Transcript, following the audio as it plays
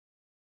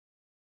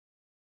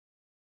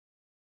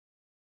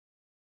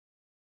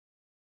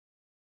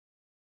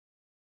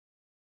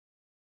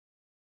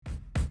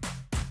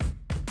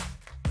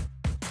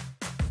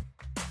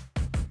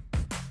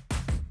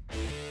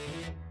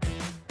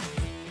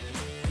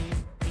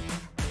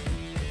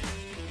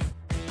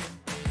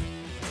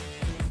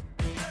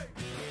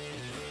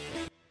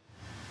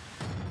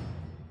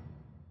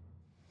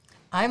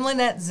I'm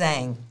Lynette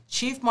Zang,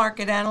 Chief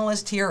Market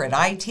Analyst here at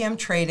ITM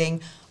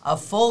Trading, a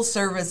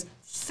full-service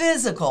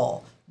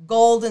physical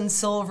gold and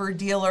silver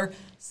dealer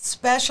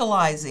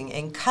specializing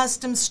in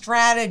custom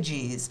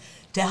strategies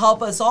to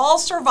help us all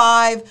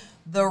survive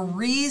the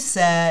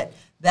reset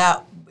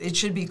that, it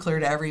should be clear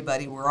to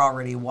everybody, we're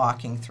already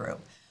walking through.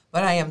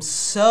 But I am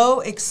so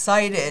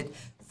excited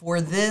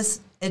for this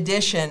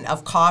edition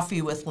of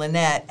Coffee with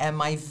Lynette and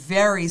my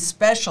very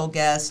special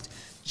guest,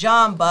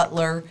 John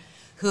Butler,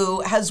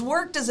 who has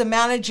worked as a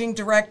managing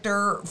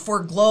director for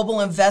global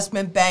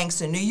investment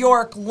banks in New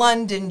York,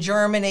 London,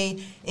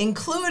 Germany,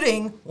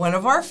 including one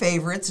of our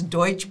favorites,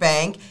 Deutsche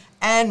Bank,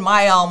 and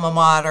my alma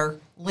mater,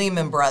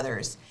 Lehman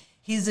Brothers.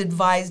 He's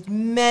advised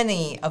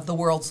many of the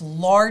world's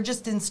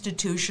largest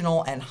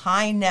institutional and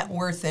high net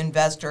worth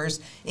investors,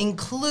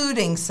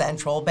 including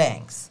central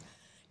banks.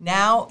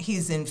 Now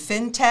he's in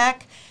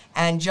fintech,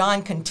 and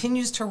John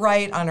continues to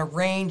write on a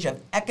range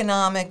of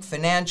economic,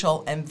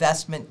 financial,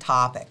 investment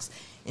topics.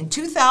 In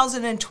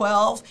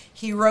 2012,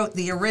 he wrote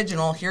the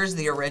original, here's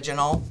the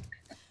original,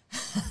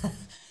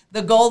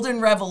 The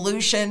Golden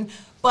Revolution.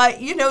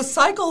 But, you know,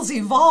 cycles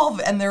evolve,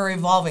 and they're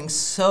evolving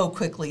so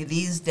quickly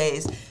these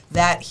days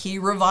that he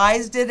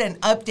revised it and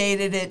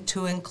updated it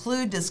to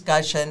include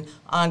discussion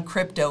on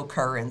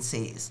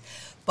cryptocurrencies.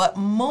 But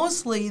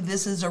mostly,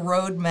 this is a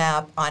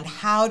roadmap on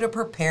how to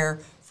prepare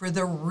for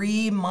the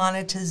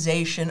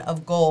remonetization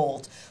of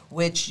gold,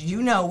 which,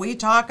 you know, we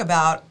talk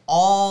about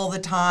all the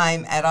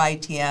time at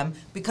ITM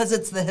because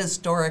it's the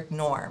historic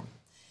norm.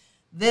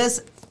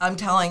 This, I'm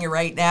telling you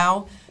right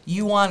now,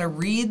 you want to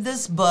read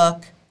this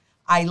book.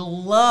 I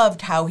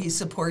loved how he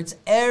supports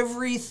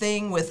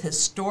everything with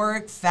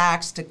historic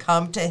facts to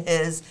come to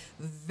his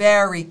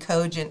very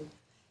cogent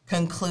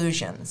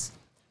conclusions.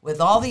 With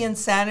all the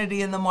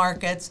insanity in the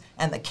markets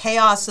and the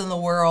chaos in the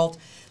world,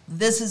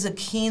 this is a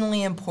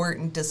keenly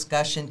important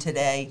discussion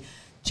today.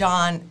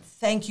 John,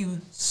 thank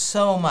you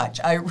so much.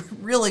 I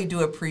really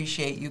do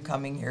appreciate you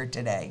coming here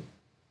today.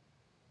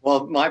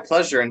 Well, my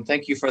pleasure, and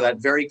thank you for that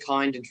very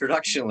kind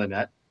introduction,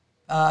 Lynette.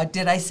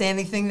 Did I say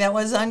anything that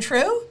was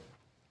untrue?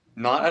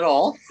 Not at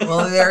all.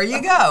 Well, there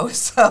you go.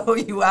 So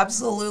you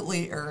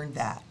absolutely earned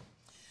that.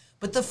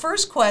 But the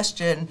first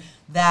question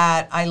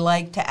that I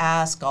like to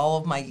ask all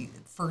of my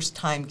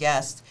first-time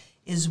guests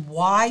is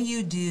why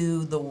you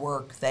do the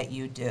work that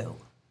you do.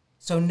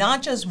 So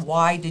not just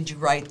why did you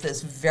write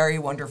this very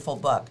wonderful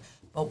book,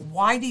 but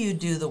why do you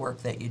do the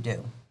work that you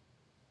do?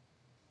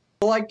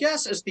 Well, I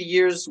guess as the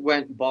years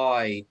went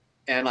by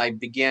and I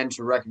began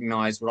to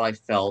recognize what I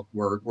felt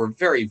were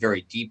very,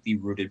 very deeply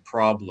rooted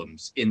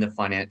problems in the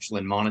financial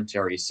and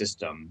monetary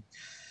system,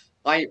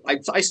 I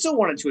still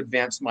wanted to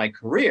advance my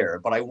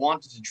career, but I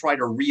wanted to try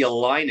to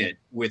realign it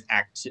with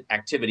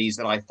activities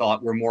that I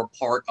thought were more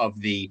part of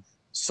the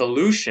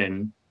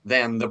solution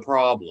than the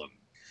problem.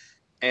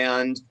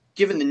 And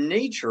given the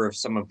nature of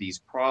some of these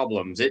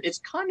problems, it's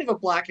kind of a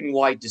black and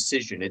white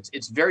decision.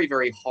 It's very,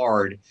 very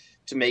hard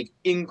to make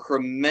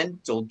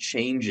incremental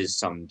changes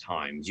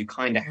sometimes. You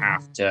kind of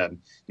have to,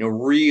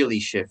 really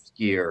shift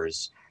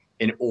gears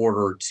in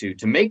order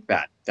to make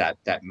that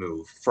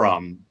move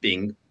from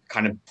being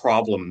kind of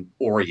problem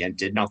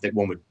oriented, not that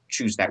one would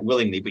choose that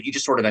willingly, but you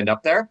just sort of end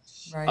up there,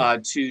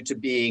 right, to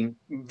being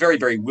very,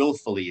 very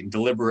willfully and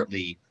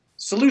deliberately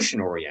solution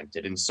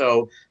oriented. And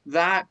so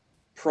that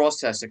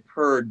process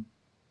occurred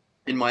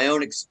in my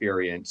own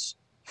experience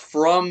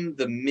from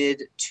the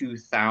mid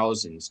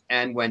 2000s,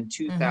 and when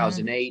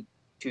 2008,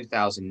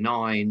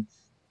 2009,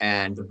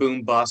 and the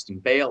boom bust and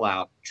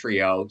bailout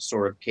trio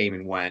sort of came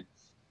and went,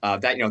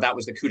 that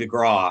was the coup de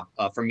grace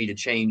for me to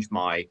change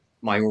my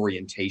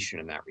orientation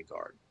in that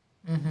regard.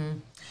 Mm-hmm.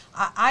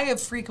 I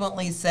have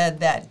frequently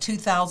said that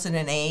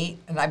 2008,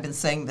 and I've been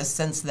saying this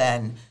since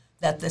then,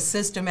 that the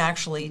system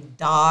actually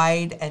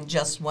died and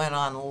just went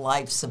on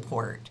life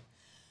support,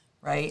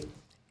 right?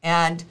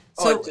 And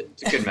so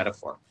it's a good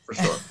metaphor for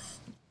sure.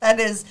 That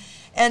is.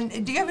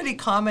 And do you have any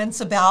comments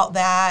about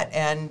that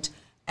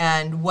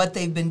and what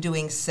they've been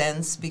doing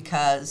since?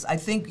 Because I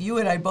think you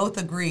and I both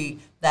agree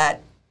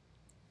that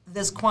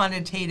this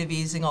quantitative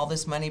easing, all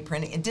this money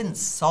printing, it didn't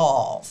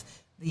solve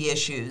the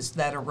issues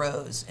that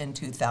arose in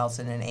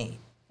 2008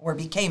 or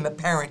became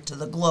apparent to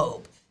the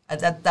globe.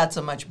 That's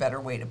a much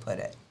better way to put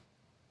it.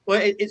 Well,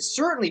 it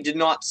certainly did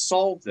not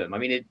solve them. I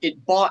mean,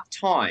 it bought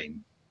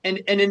time. And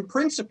in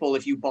principle,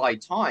 if you buy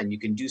time, you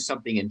can do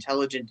something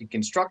intelligent and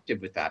constructive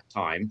with that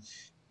time.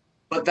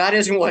 But that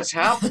isn't what's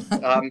happened.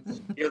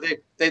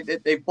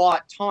 They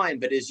bought time,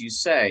 but as you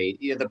say,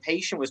 the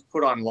patient was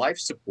put on life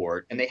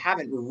support, and they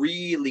haven't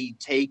really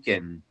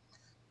taken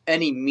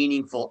any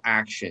meaningful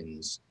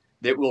actions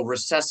that will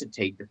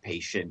resuscitate the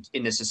patient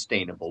in a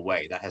sustainable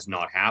way. That has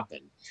not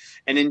happened.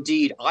 And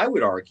indeed, I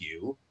would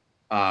argue,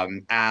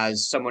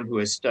 as someone who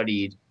has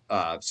studied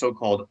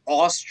so-called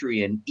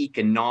Austrian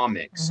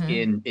economics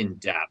in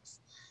depth,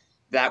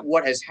 that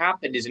what has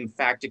happened is in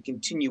fact a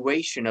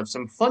continuation of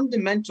some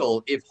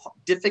fundamental, if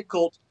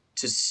difficult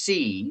to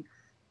see,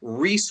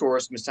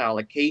 resource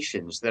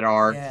misallocations that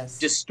are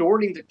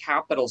distorting the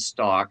capital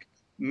stock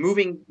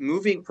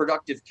moving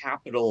productive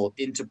capital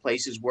into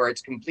places where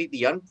it's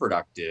completely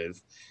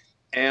unproductive.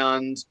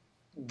 And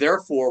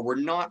therefore, we're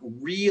not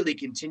really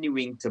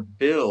continuing to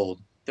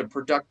build the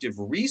productive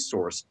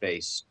resource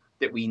base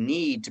that we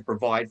need to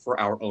provide for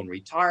our own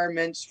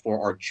retirements, for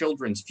our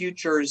children's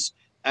futures,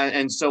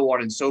 and so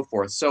on and so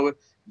forth. So,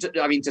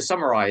 I mean, to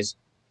summarize,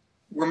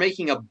 we're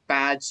making a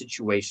bad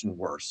situation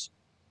worse.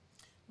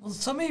 Well,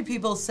 so many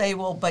people say,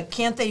 well, but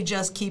can't they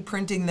just keep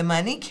printing the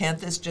money? Can't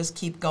this just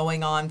keep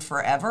going on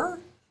forever?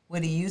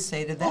 What do you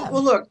say to them?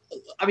 Well, look,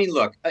 I mean,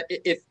 look,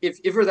 if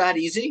it were that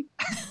easy,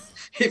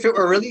 if it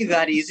were really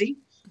that easy,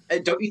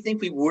 don't you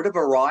think we would have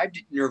arrived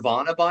at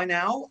nirvana by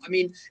now? I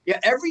mean, yeah,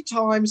 every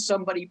time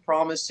somebody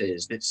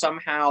promises that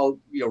somehow,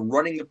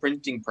 running the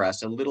printing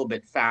press a little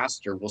bit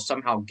faster will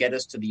somehow get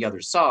us to the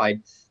other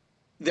side,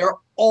 they're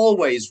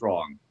always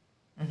wrong.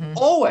 Mm-hmm.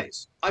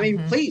 Always. I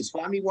mean, please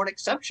find me one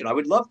exception. I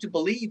would love to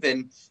believe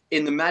in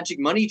the magic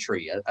money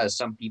tree, as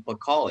some people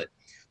call it.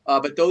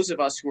 But those of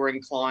us who are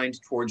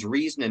inclined towards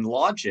reason and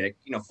logic,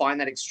 find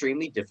that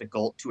extremely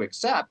difficult to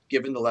accept,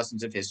 given the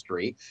lessons of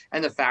history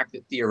and the fact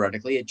that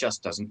theoretically it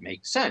just doesn't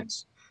make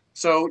sense.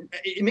 So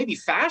it may be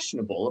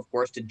fashionable, of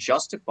course, to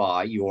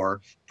justify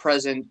your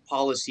present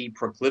policy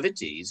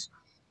proclivities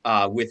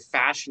with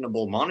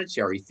fashionable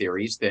monetary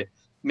theories that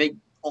make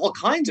all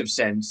kinds of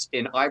sense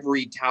in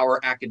ivory tower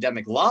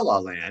academic la-la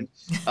land,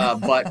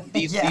 but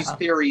these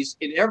theories,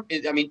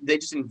 they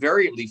just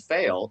invariably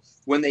fail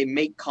when they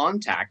make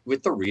contact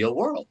with the real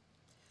world.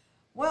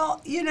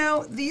 Well,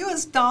 the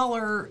U.S.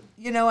 dollar,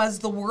 as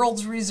the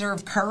world's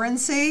reserve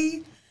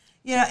currency,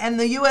 and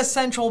the U.S.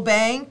 central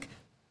bank,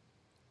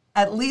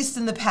 at least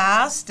in the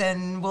past,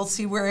 and we'll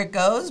see where it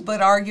goes,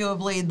 but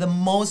arguably the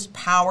most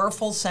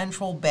powerful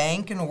central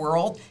bank in the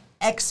world,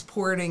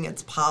 exporting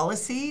its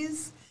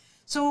policies.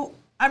 So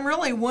I'm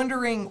really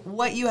wondering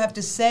what you have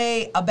to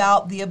say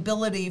about the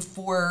ability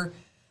for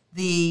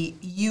the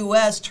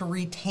U.S. to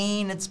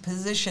retain its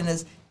position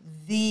as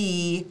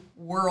the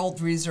world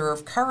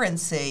reserve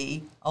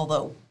currency,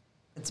 although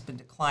it's been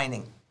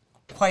declining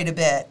quite a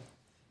bit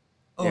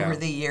over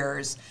the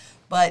years.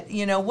 But,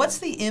 what's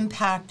the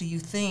impact do you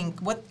think,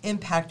 what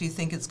impact do you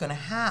think it's going to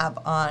have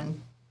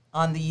on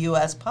the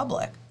U.S.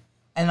 public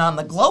and on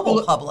the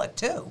global public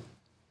too?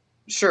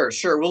 Sure.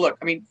 Well, look,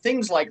 I mean,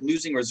 things like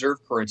losing reserve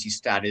currency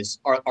status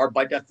are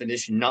by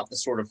definition not the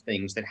sort of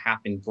things that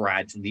happen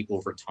gradually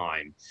over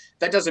time.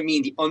 That doesn't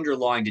mean the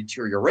underlying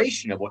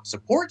deterioration of what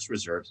supports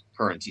reserve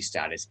currency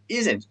status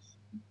isn't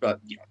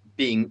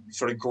being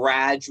sort of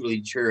gradually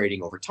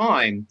deteriorating over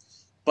time,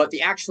 but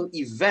the actual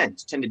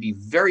events tend to be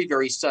very,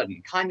 very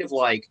sudden, kind of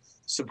like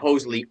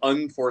supposedly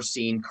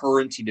unforeseen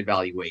currency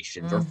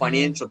devaluations or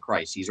financial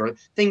crises or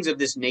things of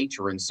this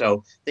nature. And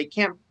so they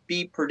can't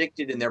be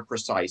predicted in their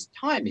precise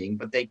timing,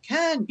 but they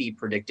can be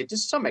predicted to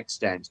some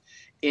extent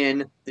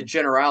in the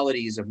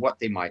generalities of what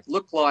they might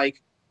look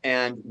like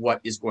and what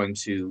is going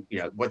to,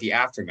 what the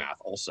aftermath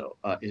also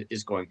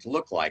is going to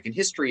look like. And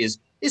history is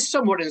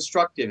somewhat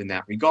instructive in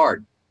that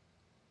regard.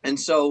 And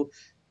so,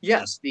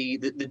 yes, the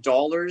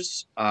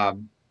dollar's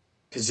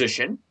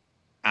position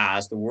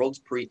as the world's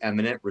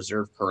preeminent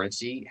reserve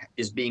currency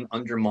is being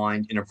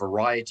undermined in a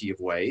variety of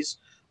ways.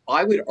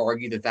 I would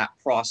argue that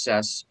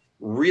process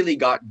really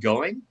got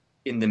going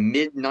in the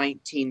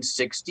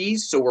mid-1960s,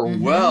 so we're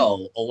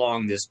well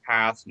along this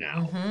path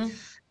now.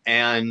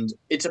 And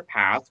it's a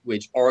path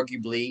which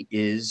arguably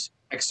is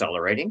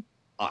accelerating.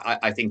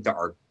 I think there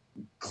are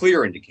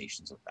clear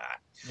indications of that.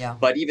 Yeah.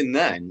 But even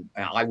then,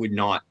 I would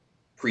not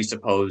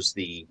presuppose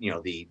the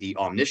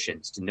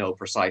omniscience to know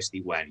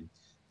precisely when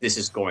this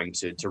is going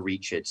to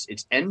reach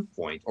its end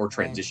point or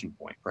transition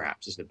point,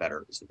 perhaps is the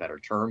better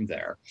term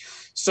there.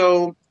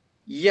 So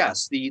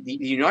yes, the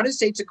United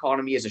States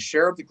economy as a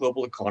share of the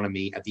global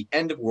economy at the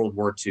end of World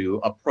War II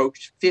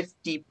approached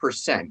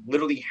 50%.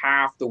 Literally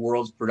half the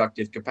world's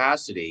productive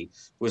capacity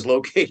was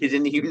located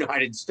in the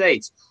United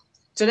States.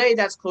 Today,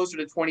 that's closer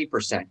to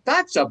 20%.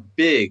 That's a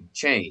big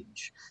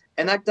change.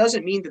 And that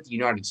doesn't mean that the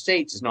United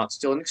States is not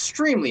still an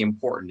extremely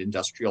important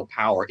industrial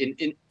power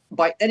in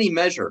by any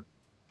measure.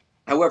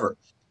 However,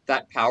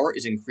 that power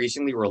is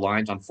increasingly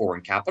reliant on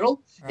foreign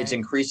capital. Right. It's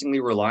increasingly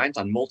reliant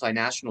on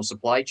multinational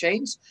supply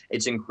chains.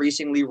 It's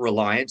increasingly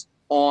reliant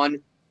on,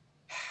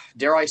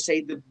 dare I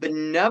say, the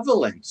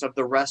benevolence of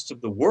the rest of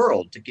the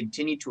world to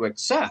continue to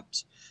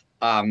accept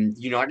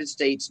United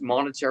States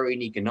monetary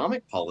and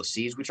economic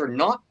policies, which are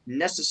not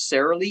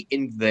necessarily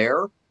in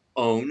their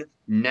own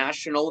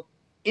national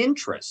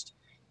interest.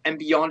 And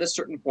beyond a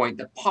certain point,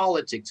 the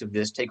politics of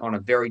this take on a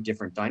very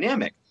different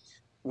dynamic,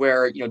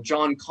 where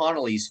John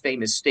Connolly's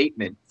famous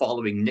statement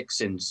following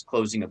Nixon's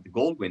closing of the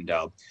gold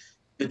window,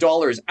 the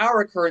dollar is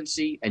our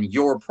currency and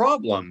your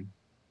problem,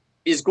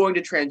 is going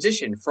to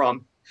transition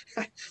from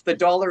the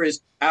dollar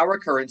is our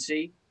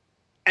currency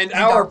and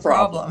our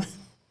problem.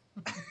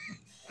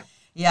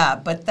 Yeah,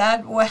 but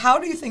how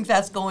do you think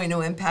that's going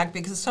to impact?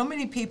 Because so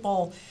many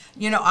people,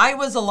 I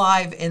was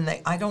alive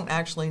I don't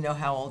actually know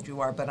how old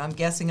you are, but I'm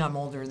guessing I'm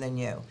older than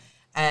you.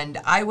 And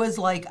I was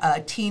like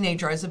a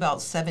teenager. I was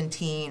about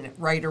 17,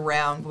 right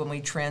around when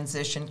we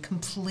transitioned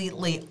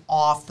completely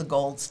off the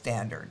gold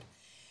standard.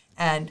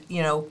 And,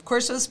 of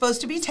course, it was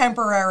supposed to be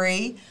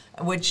temporary,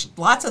 which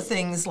lots of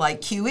things like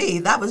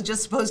QE, that was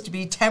just supposed to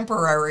be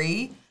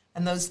temporary.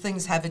 And those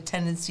things have a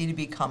tendency to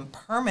become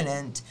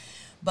permanent.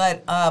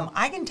 But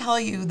I can tell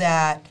you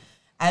that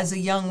as a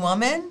young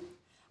woman,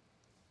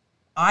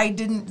 I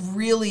didn't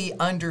really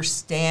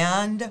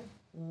understand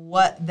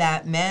what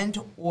that meant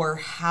or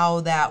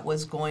how that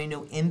was going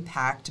to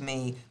impact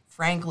me,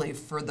 frankly,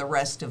 for the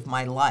rest of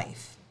my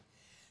life.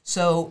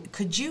 So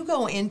could you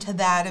go into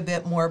that a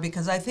bit more?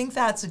 Because I think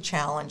that's a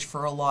challenge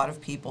for a lot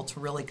of people to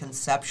really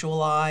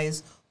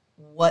conceptualize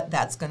what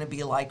that's going to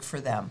be like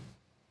for them.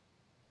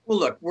 Well,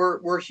 look,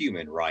 we're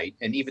human, right?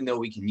 And even though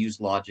we can use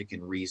logic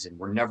and reason,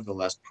 we're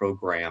nevertheless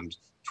programmed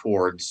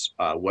towards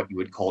what you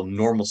would call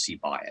normalcy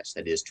bias.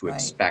 That is, to Right.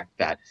 expect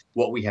that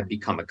what we have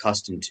become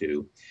accustomed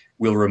to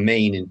will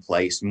remain in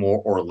place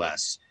more or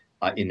less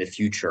in the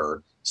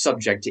future,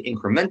 subject to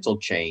incremental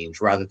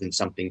change rather than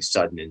something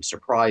sudden and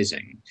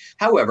surprising.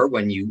 However,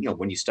 when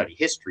you study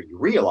history, you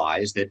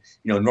realize that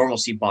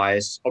normalcy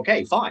bias.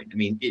 Okay, fine. I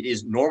mean, it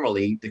is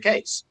normally the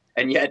case,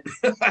 and yet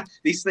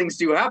these things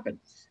do happen.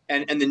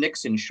 And the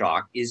Nixon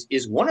shock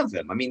is one of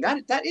them. I mean,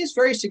 that is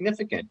very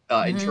significant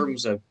in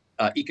terms of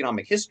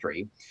economic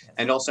history, Yes.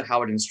 and also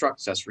how it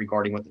instructs us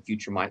regarding what the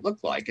future might look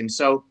like. And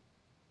so,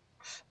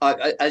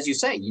 as you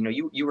say,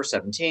 you were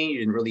 17, you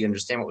didn't really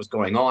understand what was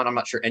going on. I'm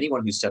not sure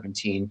anyone who's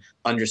 17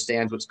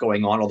 understands what's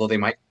going on, although they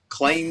might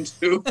claim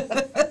to.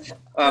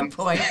 Good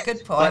point.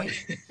 Good point.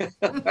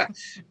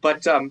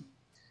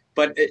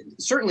 But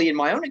certainly in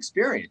my own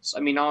experience, I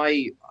mean,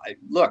 I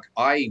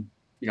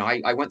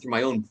went through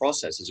my own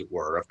process, as it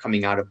were, of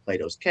coming out of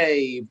Plato's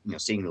cave,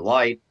 seeing the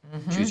light,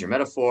 choose your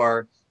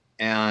metaphor.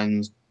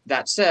 And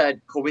that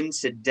said,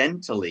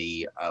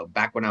 coincidentally,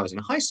 back when I was in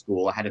high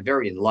school, I had a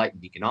very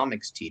enlightened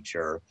economics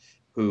teacher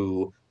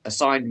who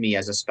assigned me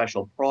as a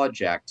special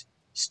project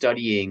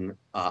studying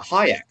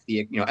Hayek,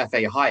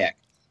 F.A. Hayek,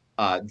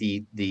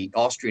 the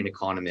Austrian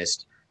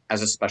economist,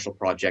 as a special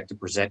project to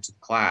present to the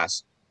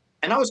class.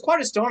 And I was quite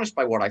astonished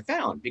by what I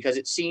found, because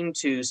it seemed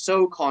to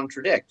so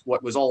contradict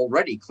what was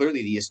already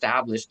clearly the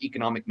established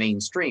economic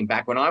mainstream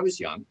back when I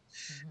was young,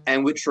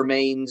 and which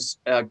remains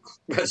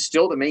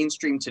still the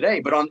mainstream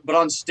today, but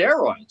on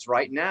steroids.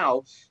 Right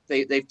now,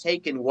 they've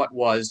taken what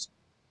was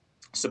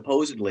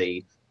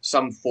supposedly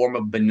some form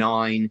of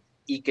benign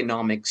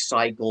economic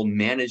cycle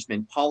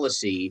management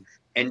policy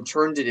and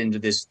turned it into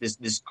this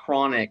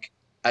chronic,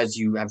 as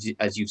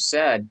you've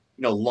said,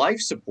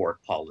 life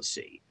support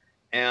policy.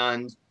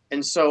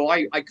 And so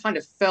I kind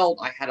of felt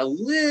I had a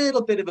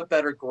little bit of a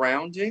better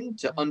grounding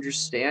to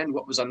understand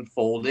what was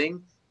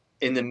unfolding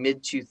in the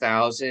mid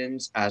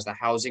 2000s as the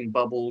housing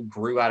bubble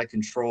grew out of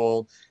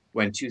control,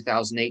 when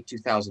 2008,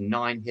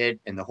 2009 hit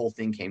and the whole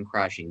thing came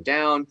crashing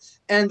down,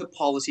 and the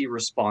policy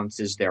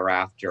responses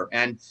thereafter.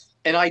 And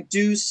I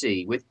do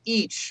see, with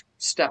each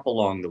step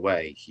along the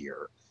way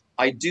here,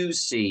 I do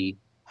see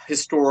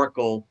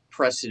historical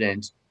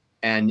precedent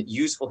and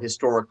useful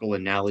historical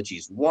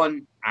analogies,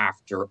 one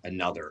after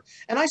another.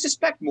 And I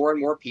suspect more and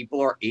more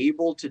people are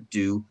able to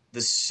do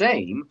the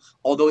same,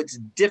 although it's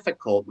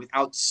difficult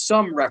without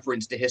some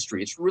reference to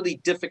history. It's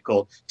really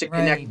difficult to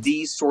connect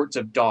these sorts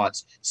of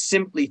dots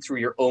simply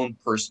through your own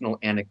personal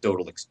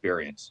anecdotal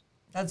experience.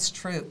 That's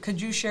true.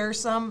 Could you share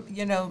some,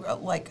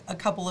 like a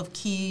couple of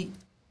key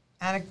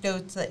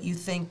anecdotes that you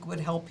think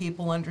would help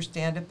people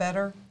understand it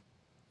better?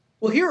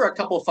 Well, here are a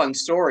couple of fun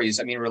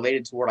stories,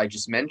 related to what I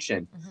just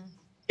mentioned.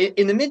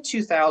 In the mid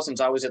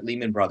 2000s, I was at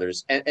Lehman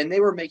Brothers, and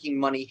they were making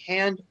money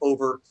hand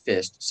over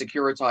fist,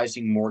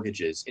 securitizing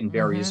mortgages in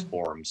various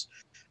forms.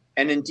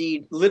 And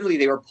indeed, literally,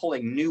 they were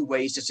pulling new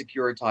ways to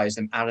securitize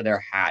them out of their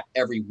hat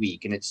every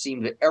week. And it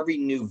seemed that every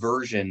new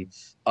version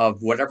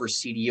of whatever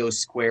CDO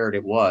squared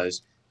it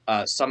was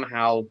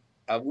somehow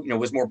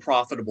was more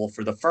profitable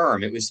for the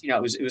firm. It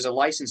was a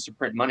license to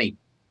print money,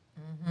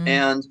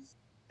 and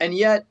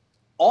yet,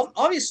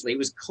 obviously, it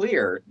was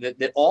clear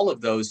that all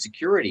of those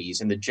securities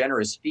and the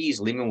generous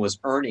fees Lehman was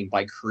earning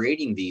by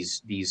creating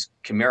these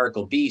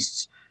chimerical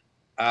beasts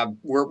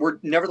were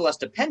nevertheless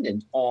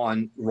dependent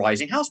on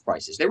rising house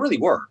prices. They really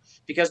were,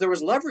 because there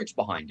was leverage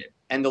behind it,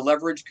 and the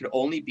leverage could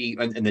only be,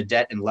 and the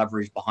debt and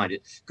leverage behind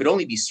it could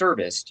only be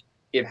serviced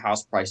if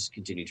house prices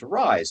continued to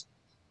rise.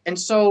 And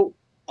so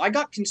I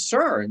got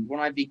concerned when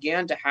I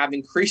began to have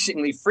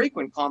increasingly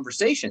frequent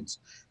conversations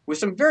with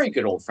some very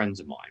good old friends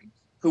of mine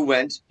who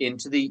went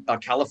into the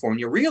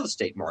California real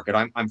estate market.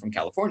 I'm from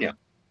California.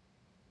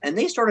 And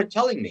they started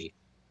telling me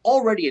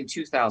already in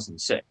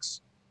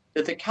 2006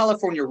 that the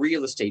California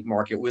real estate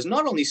market was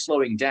not only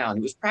slowing down,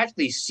 it was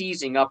practically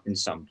seizing up in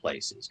some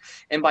places.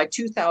 And by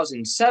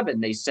 2007,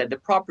 they said the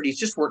properties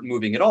just weren't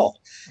moving at all.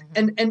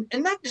 And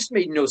that just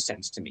made no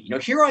sense to me.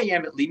 Here I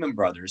am at Lehman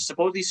Brothers,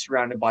 supposedly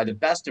surrounded by the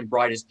best and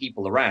brightest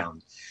people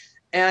around.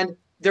 And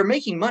they're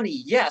making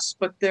money, yes,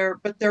 but they're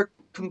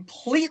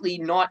completely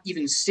not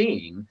even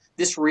seeing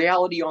this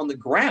reality on the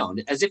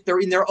ground, as if they're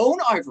in their own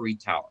ivory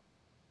tower.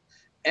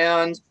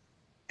 And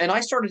And I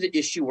started to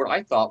issue what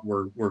I thought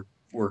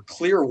were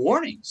clear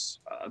warnings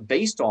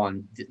based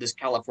on this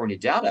California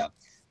data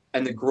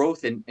and the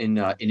growth in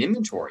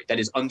inventory, that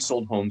is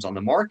unsold homes on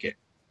the market.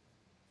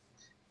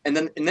 And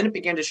then it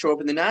began to show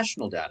up in the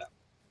national data.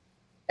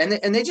 And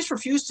they just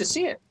refused to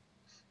see it.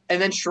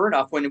 And then sure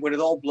enough, when it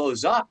all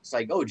blows up, it's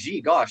like, oh,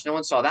 gee, gosh, no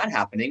one saw that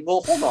happening.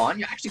 Well, hold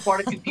on. Actually,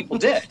 quite a few people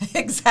did.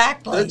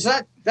 Exactly.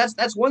 So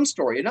that's one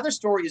story. Another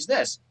story is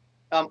this.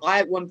 I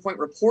at one point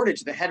reported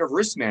to the head of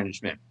risk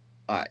management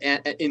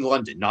in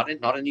London, not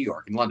in New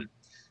York, in London.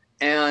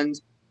 And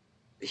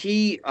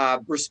he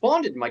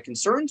responded to my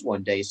concerns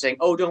one day saying,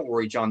 oh, don't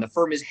worry, John, the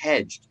firm is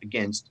hedged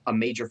against a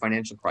major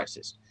financial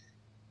crisis.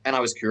 And I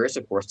was curious,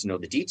 of course, to know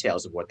the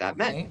details of what that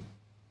meant. Right.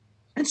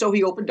 And so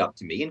he opened up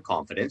to me in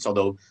confidence,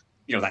 although,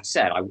 that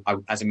said, I,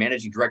 as a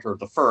managing director of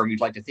the firm, you'd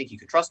like to think you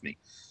could trust me.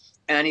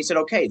 And he said,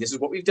 okay, this is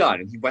what we've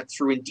done. And he went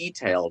through in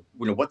detail,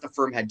 what the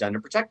firm had done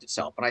to protect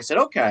itself. And I said,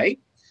 okay,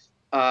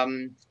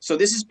 so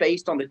this is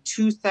based on the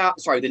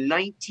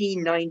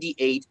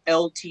 1998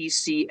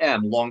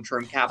 LTCM,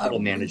 long-term capital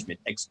management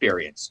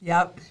experience.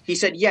 Yep. He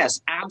said, yes,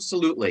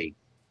 absolutely.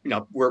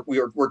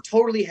 We're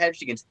totally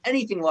hedged against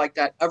anything like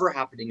that ever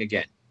happening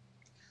again.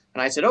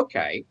 And I said,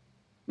 okay,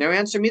 now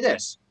answer me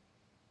this.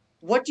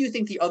 What do you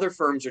think the other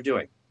firms are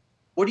doing?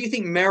 What do you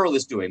think Merrill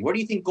is doing? What do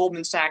you think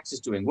Goldman Sachs is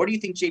doing? What do you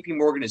think JP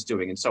Morgan is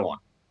doing? And so on.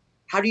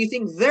 How do you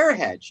think they're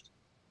hedged?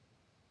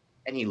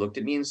 And he looked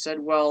at me and said,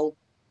 well,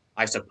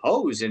 I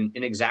suppose in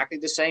exactly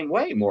the same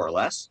way, more or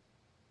less.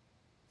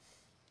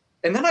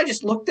 And then I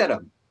just looked at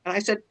him and I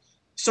said,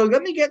 so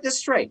let me get this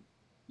straight.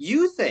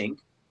 You think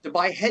that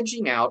by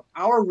hedging out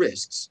our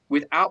risks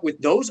with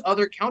those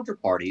other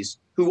counterparties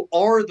who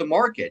are the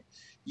market,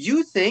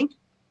 you think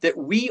that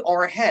we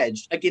are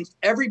hedged against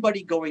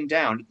everybody going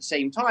down at the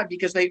same time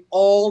because they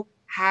all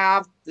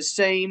have the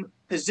same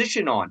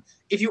position on.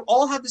 If you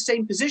all have the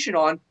same position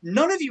on,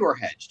 none of you are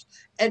hedged.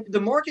 And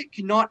the market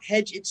cannot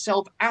hedge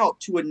itself out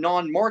to a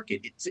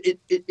non-market.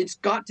 It's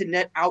got to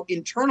net out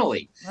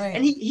internally. Right.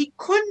 And he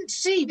couldn't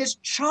see this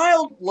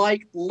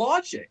childlike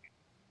logic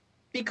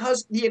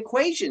because the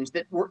equations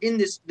that were in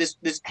this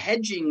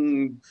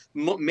hedging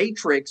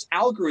matrix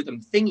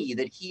algorithm thingy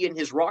that he and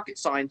his rocket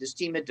scientist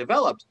team had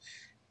developed,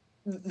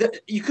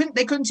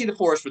 they couldn't see the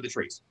forest for the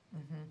trees.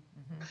 Mm-hmm,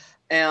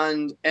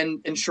 mm-hmm.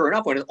 And sure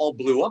enough, when it all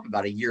blew up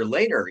about a year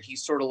later,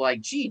 he's sort of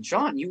like, gee,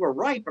 John, you were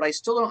right, but I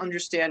still don't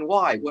understand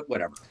why.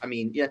 Whatever. I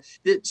mean, yeah,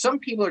 some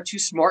people are too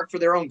smart for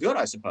their own good,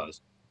 I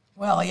suppose.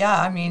 Well, yeah,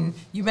 I mean,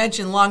 you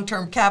mentioned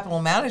long-term capital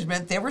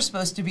management. They were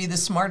supposed to be the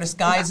smartest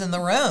guys in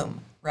the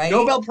room, right?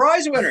 Nobel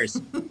Prize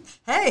winners.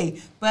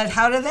 Hey, but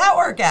how did that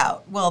work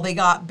out? Well, they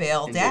got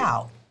bailed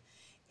out.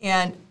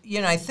 And,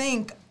 I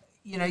think,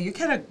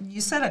 you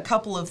said a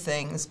couple of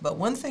things, but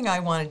one thing I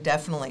want to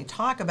definitely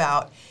talk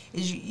about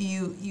is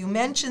you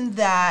mentioned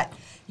that,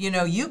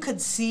 you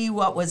could see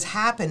what was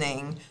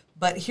happening,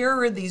 but here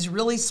are these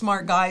really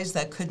smart guys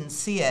that couldn't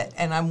see it.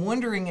 And I'm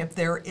wondering if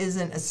there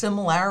isn't a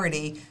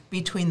similarity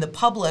between the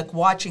public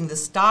watching the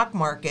stock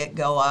market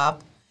go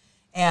up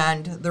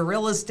and the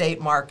real estate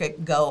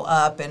market go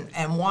up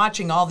and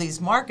watching all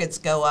these markets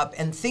go up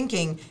and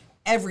thinking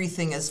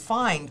everything is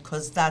fine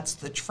because that's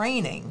the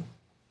training.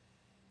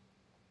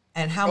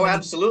 And how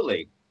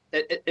absolutely.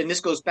 And this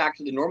goes back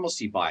to the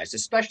normalcy bias,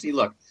 especially,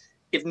 look,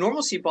 if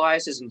normalcy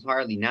bias is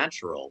entirely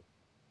natural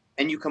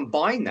and you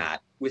combine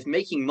that with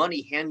making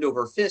money hand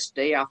over fist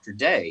day after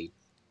day,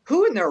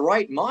 who in their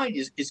right mind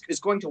is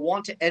going to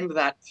want to end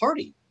that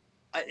party?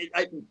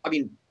 I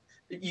mean,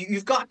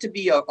 you've got to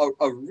be a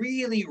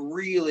really,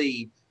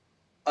 really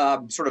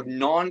sort of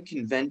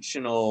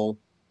non-conventional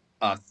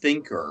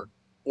thinker,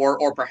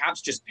 or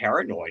perhaps just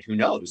paranoid. Who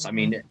knows? Mm-hmm. I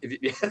mean,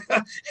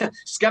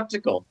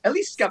 skeptical. At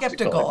least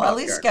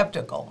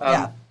skeptical.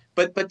 Yeah.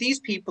 But these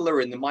people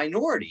are in the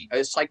minority.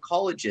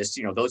 Psychologists,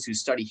 those who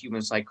study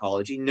human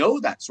psychology,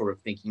 know that sort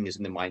of thinking is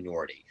in the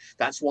minority.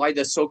 That's why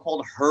the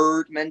so-called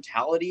herd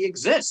mentality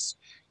exists.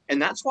 And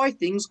that's why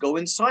things go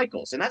in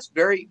cycles. And that's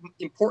very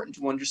important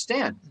to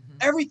understand. Mm-hmm.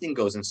 Everything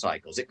goes in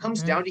cycles. It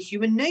comes down to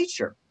human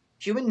nature.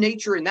 Human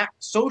nature in that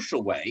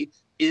social way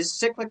is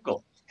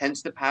cyclical,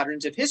 hence the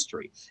patterns of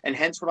history, and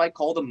hence what I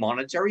call the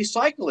monetary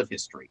cycle of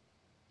history.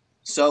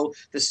 So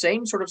the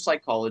same sort of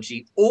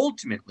psychology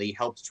ultimately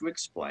helps to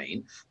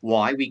explain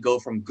why we go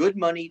from good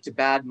money to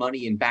bad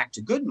money and back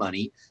to good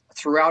money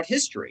throughout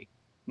history.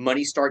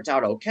 Money starts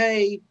out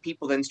okay,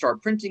 people then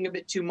start printing a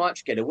bit too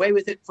much, get away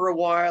with it for a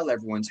while,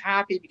 everyone's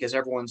happy because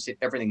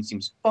everything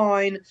seems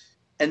fine,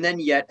 and then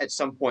yet at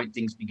some point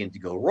things begin to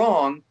go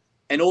wrong,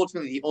 and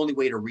ultimately the only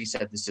way to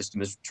reset the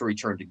system is to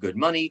return to good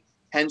money,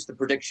 hence the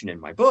prediction in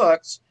my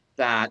books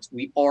that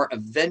we are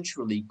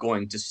eventually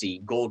going to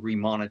see gold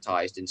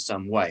remonetized in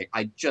some way.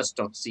 I just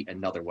don't see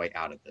another way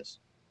out of this.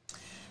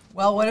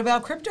 Well, what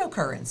about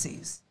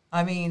cryptocurrencies?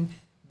 I mean,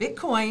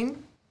 Bitcoin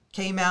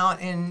came out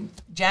in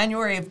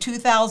January of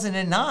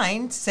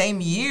 2009,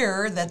 same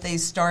year that they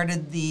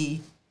started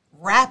the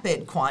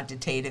rapid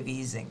quantitative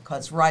easing,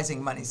 because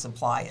rising money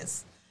supply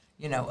is,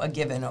 a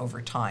given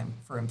over time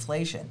for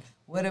inflation.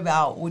 What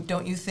about,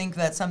 don't you think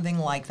that something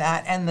like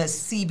that, and the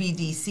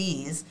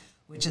CBDCs,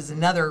 which is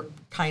another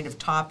kind of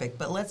topic,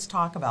 but let's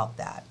talk about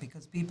that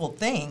because people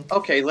think.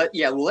 Okay,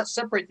 let's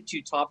separate the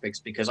two topics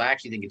because I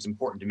actually think it's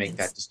important to make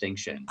that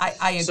distinction.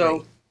 I agree.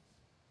 So,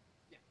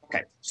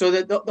 okay, so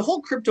the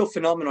whole crypto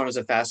phenomenon is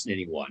a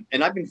fascinating one,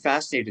 and I've been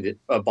fascinated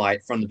by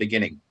it from the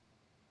beginning.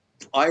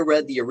 I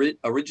read the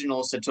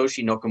original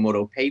Satoshi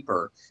Nakamoto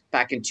paper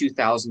back in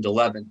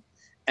 2011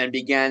 and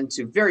began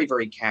to very,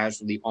 very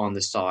casually on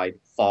the side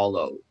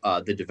follow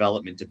the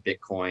development of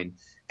Bitcoin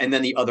and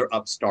then the other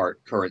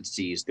upstart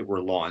currencies that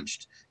were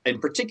launched, in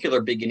particular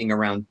beginning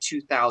around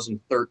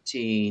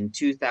 2013,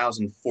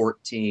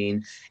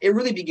 2014. It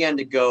really began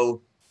to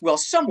go, well,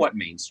 somewhat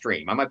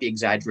mainstream. I might be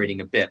exaggerating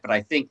a bit, but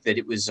I think that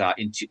it was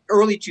in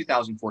early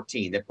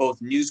 2014 that both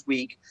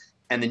Newsweek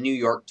and the New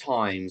York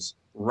Times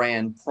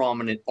ran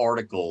prominent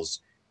articles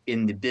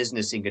in the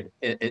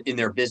in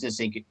their business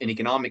and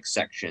economics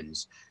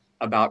sections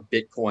about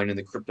Bitcoin and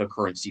the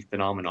cryptocurrency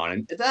phenomenon.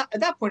 And at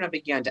that point, I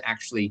began to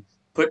actually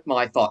put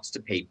my thoughts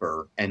to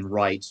paper and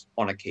write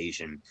on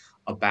occasion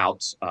about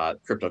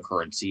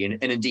cryptocurrency.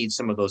 And indeed,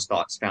 some of those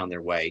thoughts found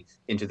their way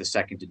into the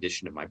second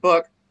edition of my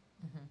book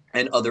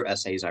and other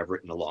essays I've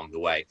written along the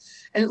way.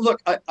 And look,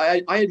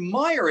 I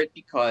admire it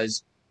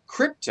because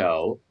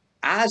crypto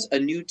as a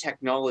new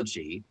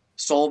technology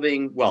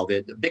solving, well,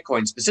 the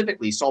Bitcoin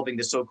specifically solving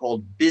the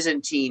so-called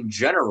Byzantine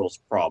generals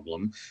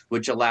problem,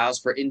 which allows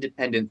for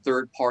independent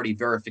third-party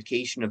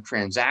verification of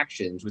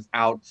transactions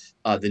without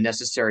the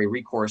necessary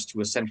recourse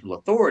to a central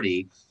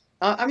authority.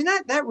 I mean,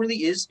 that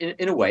really is,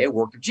 in a way, a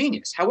work of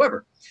genius.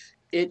 However,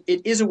 it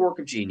is a work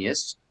of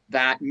genius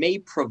that may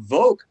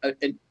provoke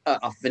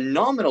a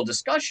phenomenal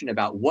discussion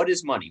about what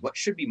is money, what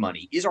should be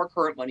money, is our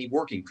current money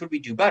working, could we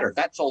do better?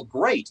 That's all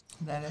great.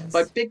 That is.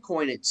 But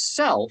Bitcoin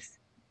itself,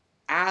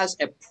 as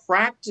a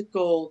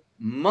practical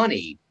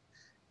money,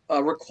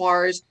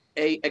 requires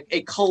a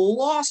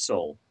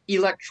colossal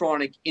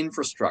electronic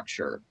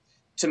infrastructure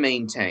to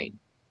maintain,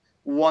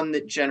 one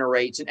that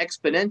generates an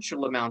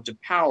exponential amount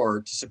of power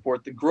to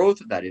support the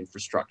growth of that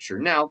infrastructure.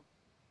 Now,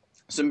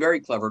 some very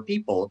clever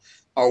people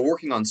are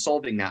working on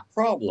solving that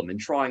problem and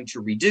trying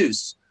to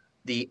reduce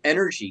the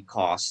energy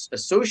costs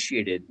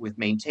associated with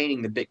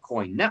maintaining the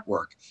Bitcoin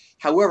network.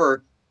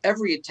 However,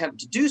 every attempt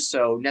to do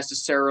so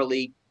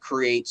necessarily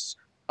creates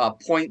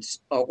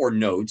points or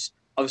nodes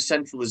of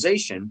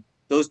centralization.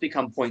 Those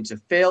become points of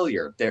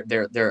failure.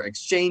 They're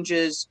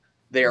exchanges,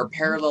 they are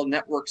parallel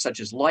networks such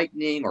as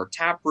Lightning or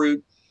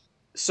Taproot.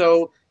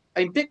 So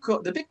the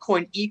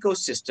Bitcoin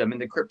ecosystem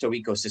and the crypto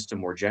ecosystem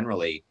more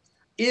generally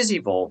is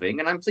evolving,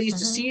 and I'm pleased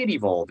to see it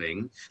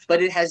evolving,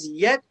 but it has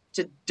yet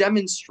to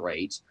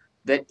demonstrate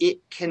that it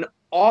can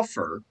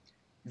offer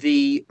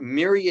the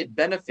myriad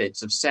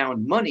benefits of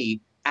sound money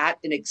at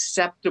an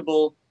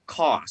acceptable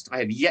cost. I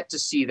have yet to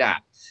see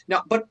that.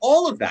 Now, but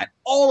all of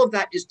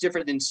that is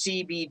different than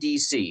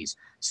CBDCs.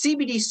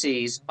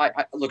 CBDCs,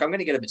 look, I'm going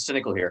to get a bit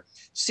cynical here.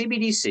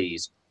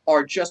 CBDCs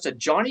are just a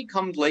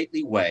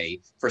Johnny-come-lately way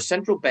for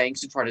central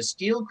banks to try to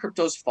steal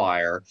crypto's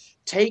fire,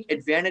 take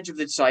advantage of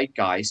the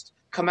zeitgeist,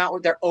 come out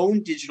with their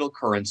own digital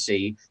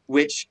currency,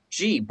 which,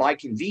 gee, by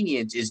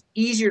convenience is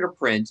easier to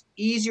print,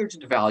 easier to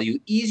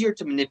devalue, easier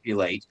to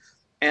manipulate,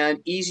 and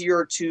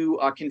easier to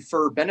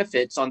confer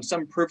benefits on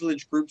some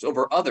privileged groups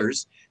over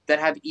others that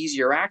have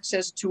easier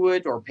access to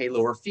it or pay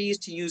lower fees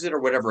to use it or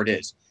whatever it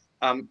is.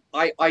 I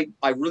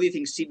really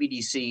think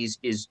CBDCs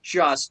is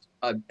just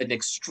an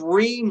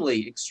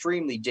extremely,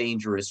 extremely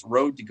dangerous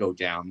road to go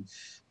down.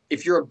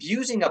 If you're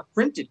abusing a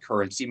printed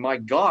currency, my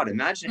God,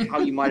 imagine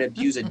how you might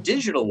abuse a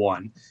digital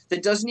one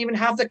that doesn't even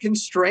have the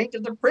constraint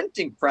of the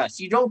printing press.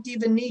 You don't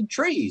even need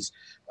trees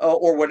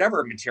or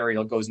whatever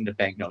material goes into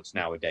banknotes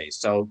nowadays.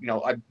 So,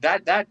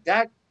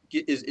 that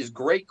is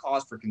great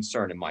cause for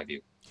concern in my view.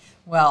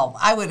 Well,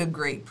 I would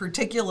agree,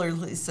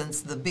 particularly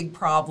since the big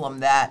problem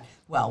that,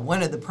 well,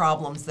 one of the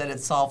problems that it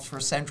solves for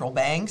central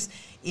banks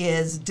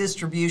is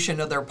distribution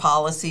of their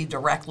policy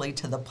directly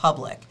to the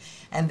public.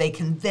 And they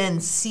can then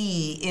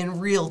see in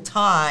real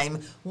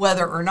time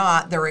whether or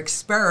not their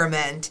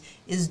experiment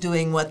is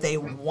doing what they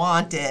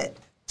want it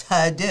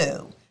to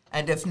do.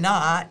 And if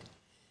not,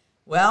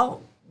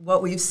 well,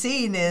 what we've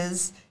seen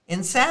is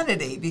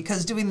insanity,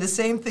 because doing the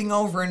same thing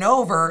over and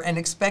over and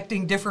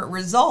expecting different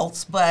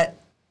results. But,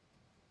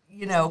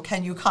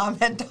 can you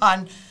comment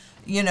on,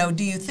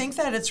 do you think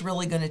that it's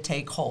really going to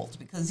take hold?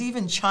 Because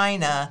even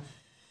China,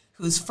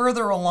 who's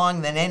further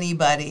along than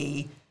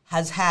anybody,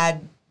 has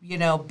had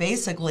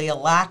basically a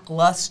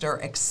lackluster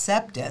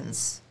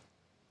acceptance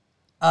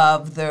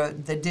of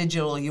the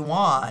digital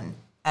yuan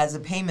as a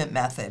payment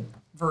method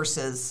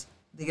versus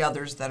the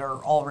others that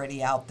are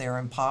already out there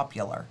and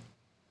popular.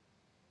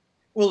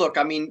 Well, look,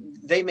 I mean,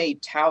 they may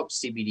tout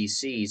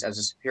CBDCs as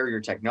a superior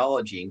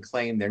technology and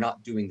claim they're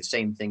not doing the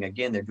same thing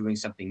again, they're doing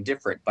something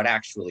different, but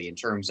actually in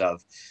terms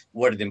of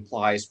what it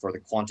implies for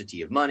the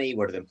quantity of money,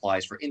 what it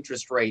implies for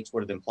interest rates,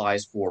 what it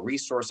implies for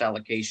resource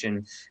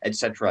allocation, et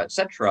cetera,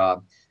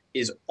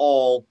 is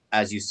all,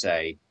 as you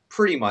say,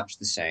 pretty much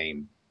the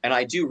same And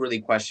I do really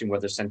question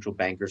whether central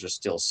bankers are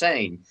still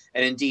sane.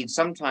 And indeed,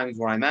 sometimes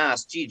when I'm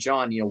asked, gee,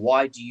 John,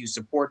 why do you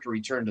support a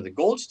return to the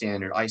gold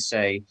standard? I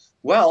say,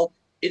 well,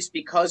 it's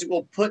because it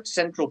will put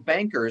central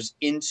bankers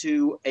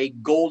into a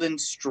golden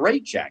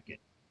straitjacket.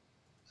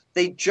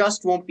 They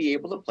just won't be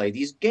able to play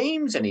these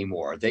games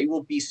anymore. They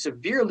will be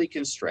severely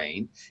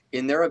constrained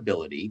in their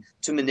ability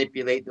to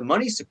manipulate the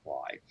money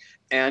supply.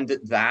 And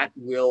that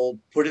will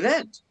put an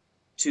end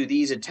to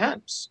these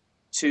attempts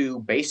to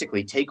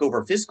basically take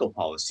over fiscal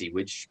policy,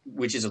 which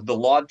is the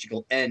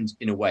logical end,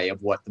 in a way,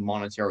 of what the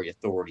monetary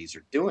authorities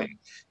are doing.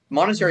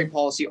 Monetary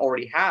policy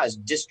already has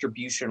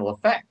distributional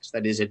effects.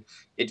 That is,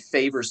 it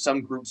favors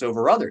some groups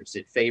over others.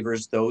 It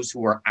favors those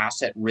who are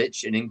asset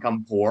rich and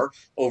income poor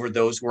over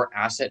those who are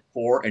asset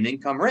poor and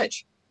income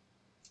rich.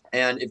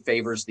 And it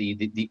favors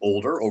the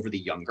older over the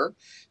younger.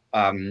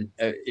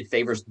 It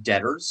favors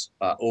debtors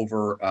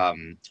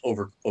over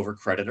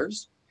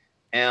creditors,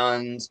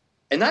 and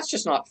that's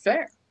just not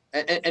fair.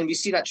 And we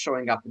see that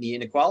showing up in the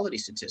inequality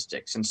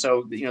statistics. And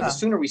so, the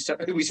sooner we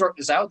sort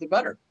this out, the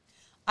better.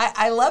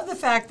 I love the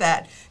fact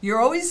that you're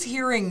always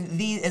hearing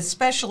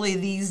especially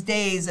these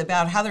days,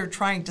 about how they're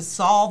trying to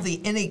solve the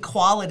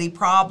inequality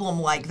problem,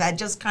 like that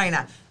just kind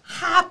of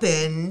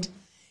happened.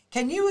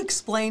 Can you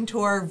explain to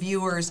our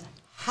viewers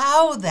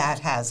how that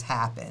has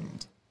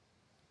happened?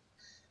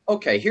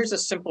 Okay, here's a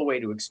simple way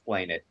to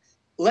explain it.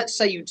 Let's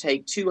say you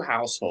take two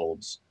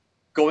households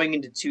going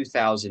into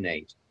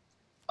 2008,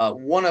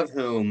 one of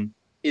whom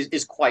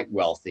is quite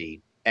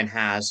wealthy and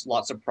has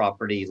lots of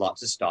property,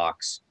 lots of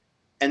stocks,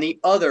 and the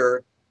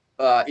other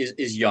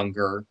is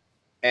younger,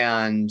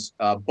 and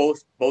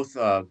both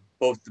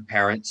the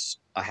parents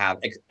have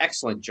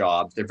excellent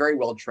jobs. They're very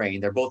well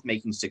trained. They're both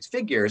making six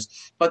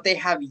figures, but they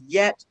have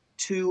yet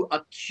to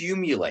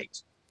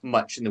accumulate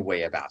much in the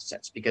way of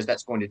assets, because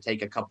that's going to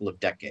take a couple of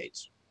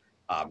decades,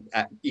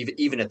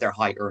 even at their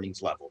high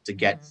earnings level, to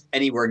get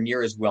anywhere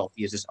near as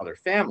wealthy as this other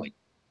family.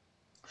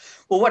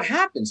 Well, what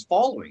happens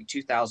following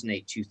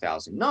 2008,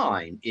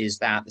 2009 is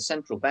that the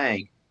central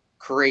bank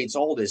creates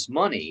all this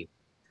money,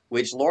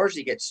 which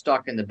largely gets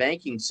stuck in the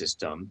banking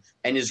system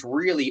and is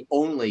really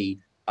only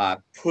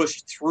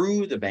pushed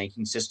through the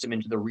banking system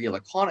into the real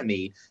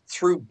economy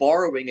through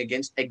borrowing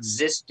against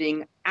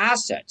existing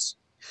assets.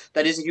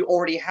 That is, if you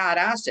already had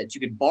assets,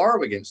 you could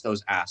borrow against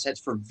those assets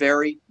for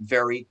very,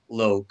 very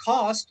low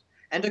cost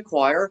and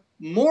acquire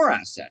more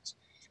assets.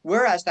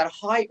 Whereas that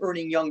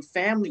high-earning young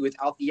family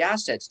without the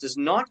assets does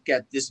not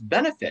get this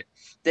benefit.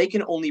 They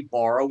can only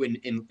borrow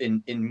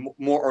in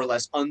more or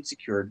less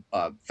unsecured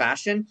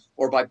fashion,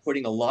 or by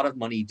putting a lot of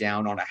money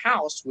down on a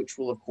house, which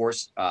will, of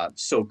course,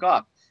 soak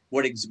up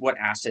what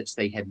assets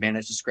they had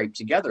managed to scrape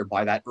together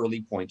by that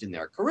early point in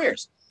their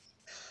careers.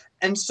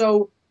 And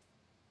so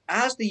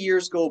as the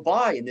years go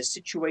by and this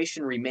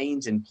situation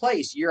remains in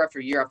place year after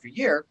year after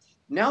year,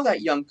 now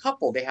that young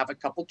couple, they have a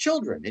couple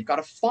children. They've got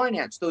to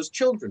finance those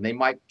children. They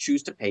might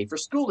choose to pay for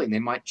schooling. They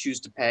might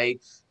choose to pay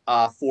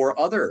for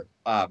other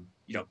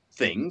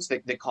things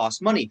that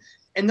cost money.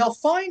 And they'll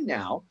find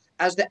now,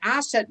 as the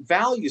asset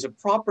values of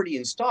property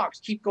and stocks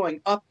keep going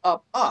up,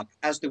 up, up,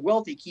 as the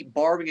wealthy keep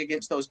borrowing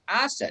against those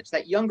assets,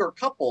 that younger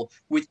couple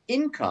with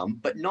income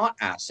but not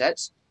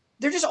assets,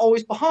 they're just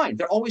always behind.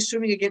 They're always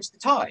swimming against the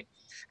tide.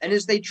 And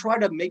as they try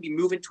to maybe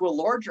move into a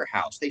larger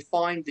house, they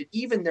find that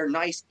even their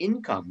nice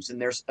incomes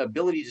and their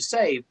ability to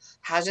save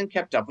hasn't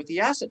kept up with the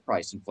asset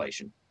price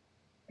inflation.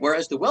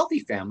 Whereas the wealthy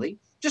family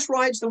just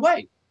rides the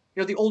wave.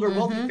 The older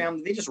wealthy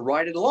family, they just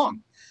ride it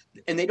along.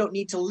 And they don't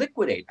need to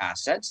liquidate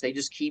assets. They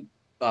just keep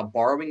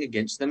borrowing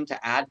against them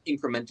to add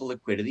incremental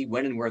liquidity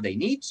when and where they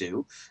need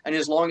to. And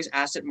as long as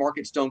asset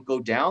markets don't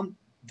go down,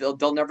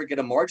 they'll never get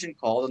a margin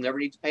call. They'll never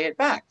need to pay it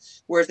back.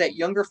 Whereas that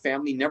younger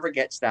family never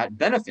gets that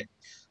benefit.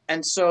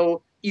 And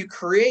so you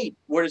create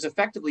what is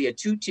effectively a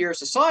two-tier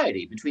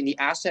society between the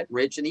asset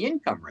rich and the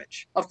income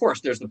rich. Of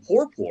course, there's the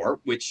poor,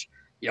 which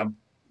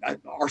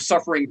are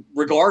suffering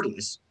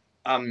regardless.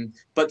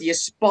 But the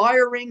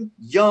aspiring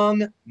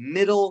young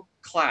middle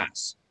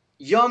class,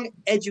 young,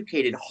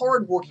 educated,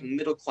 hardworking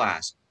middle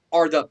class,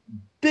 are the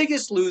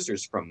biggest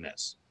losers from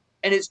this.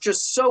 And it's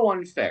just so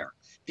unfair,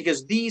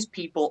 because these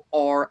people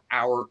are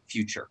our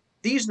future.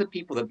 These are the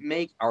people that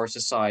make our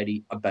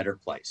society a better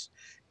place.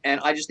 And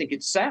I just think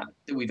it's sad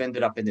that we've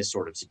ended up in this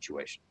sort of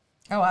situation.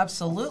 Oh,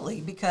 absolutely,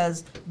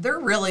 because they're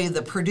really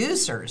the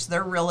producers.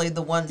 They're really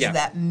the ones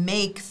that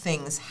make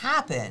things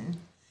happen.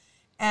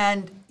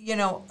 And,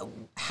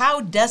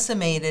 how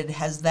decimated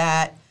has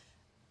that,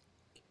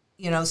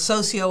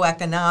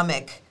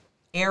 socioeconomic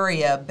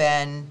area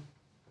been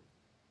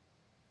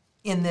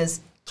in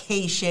this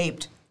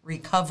K-shaped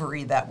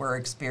recovery that we're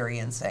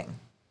experiencing?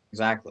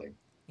 Exactly.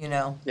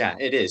 Yeah,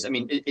 it is. I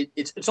mean,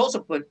 it's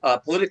also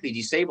politically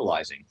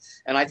destabilizing,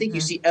 and I think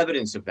you see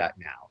evidence of that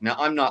now. Now,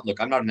 I'm not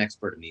an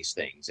expert in these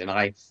things, and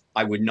I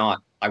would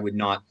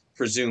not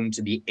presume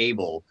to be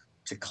able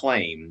to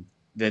claim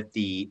that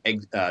the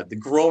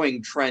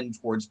growing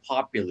trend towards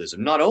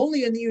populism, not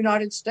only in the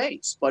United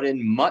States but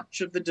in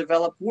much of the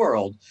developed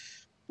world,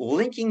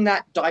 linking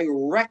that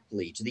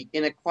directly to the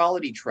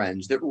inequality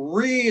trends that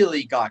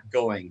really got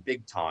going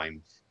big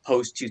time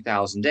post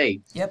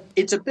 2008, Yep.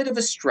 it's a bit of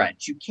a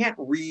stretch. You can't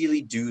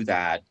really do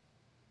that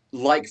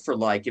like for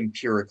like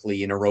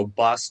empirically in a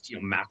robust,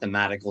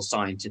 mathematical,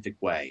 scientific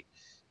way.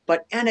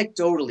 But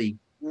anecdotally,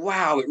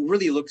 wow, it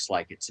really looks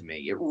like it to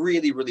me. It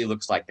really, really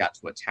looks like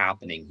that's what's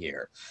happening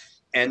here.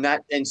 And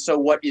so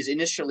what is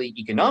initially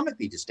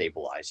economically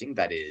destabilizing,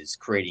 that is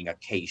creating a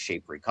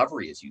K-shaped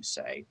recovery, as you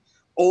say,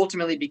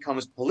 ultimately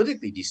becomes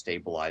politically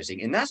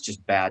destabilizing. And that's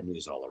just bad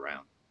news all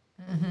around.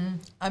 Mm-hmm.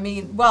 I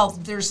mean, well,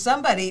 there's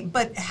somebody,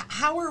 but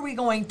how are we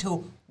going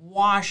to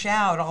wash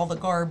out all the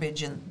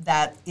garbage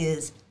that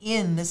is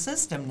in the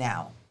system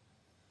now?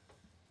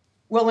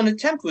 Well, an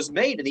attempt was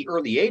made in the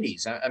early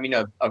 80s. I mean,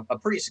 a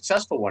pretty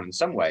successful one in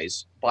some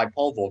ways by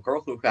Paul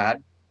Volcker, who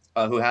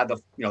had the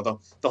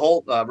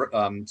whole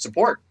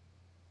support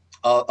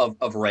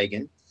of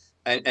Reagan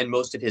and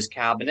most of his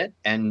cabinet,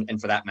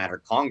 and for that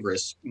matter,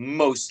 Congress.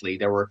 Mostly,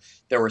 there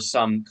were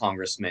some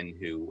congressmen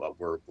who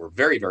were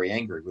very, very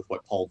angry with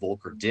what Paul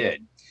Volcker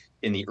did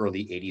in the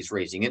early 80s,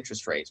 raising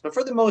interest rates. But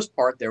for the most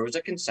part, there was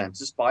a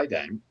consensus by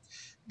then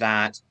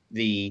that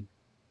the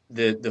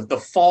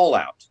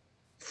fallout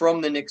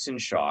from the Nixon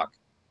shock,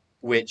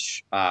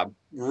 which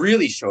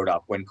really showed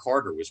up when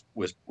Carter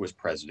was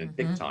president,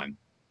 big time,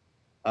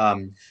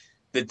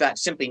 that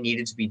simply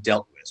needed to be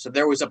dealt with. So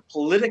there was a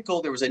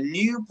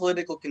new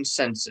political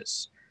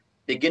consensus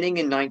beginning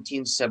in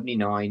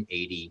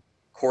 1979-80,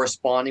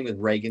 corresponding with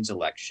Reagan's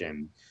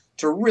election,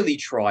 to really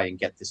try and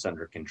get this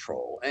under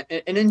control.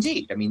 And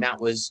indeed, I mean,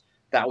 that was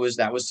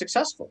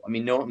successful. I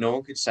mean, no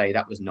one could say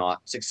that was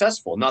not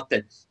successful. Not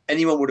that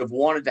anyone would have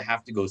wanted to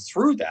have to go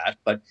through that,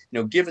 but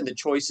given the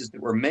choices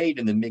that were made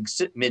in the mid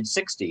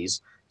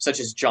 60s, such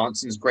as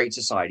Johnson's Great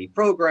Society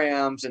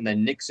programs, and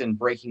then Nixon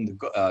breaking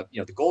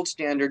the gold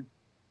standard,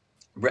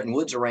 Bretton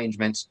Woods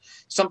arrangements,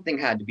 something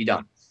had to be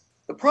done.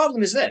 The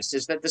problem is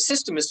that the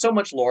system is so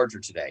much larger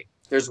today.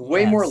 There's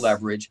way more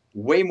leverage,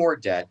 way more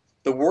debt.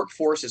 The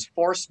workforce is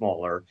far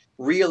smaller.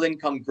 Real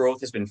income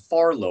growth has been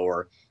far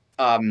lower.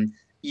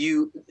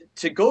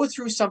 To go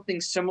through something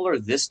similar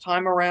this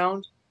time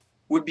around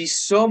would be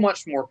so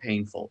much more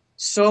painful,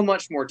 so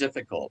much more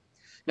difficult.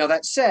 Now,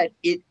 that said,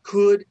 it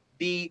could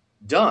be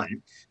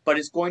done, but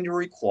it's going to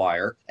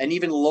require an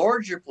even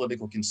larger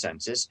political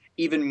consensus,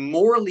 even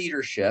more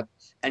leadership,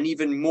 and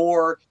even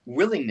more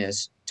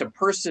willingness to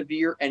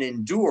persevere and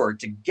endure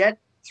to get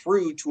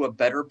through to a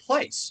better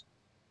place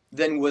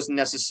than was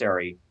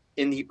necessary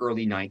in the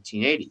early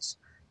 1980s.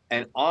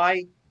 And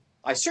I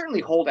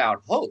certainly hold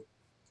out hope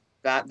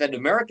that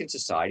American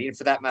society, and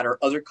for that matter,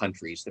 other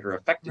countries that are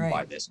affected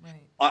by this,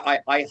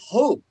 I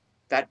hope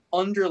that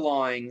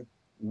underlying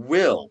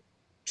will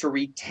to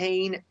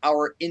retain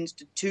our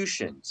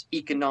institutions,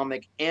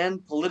 economic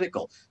and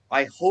political,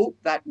 I hope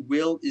that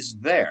will is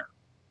there.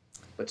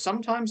 But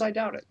sometimes I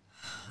doubt it.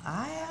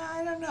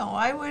 I don't know.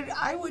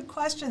 I would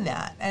question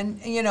that.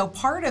 And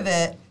part of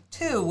it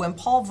too, when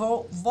Paul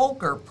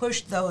Volcker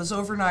pushed those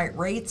overnight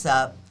rates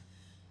up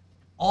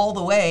all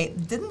the way,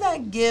 didn't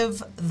that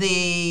give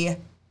the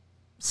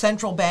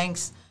central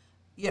banks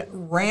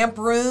ramp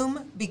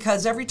room?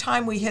 Because every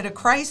time we hit a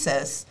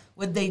crisis,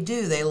 what they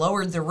do, they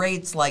lowered the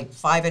rates like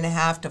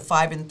 5.5 to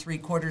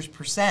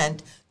 5.75%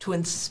 to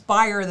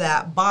inspire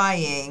that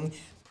buying,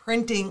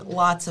 printing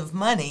lots of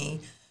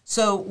money.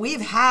 So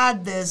we've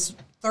had this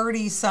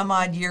 30 some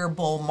odd year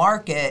bull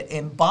market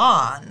in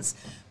bonds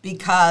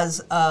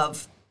because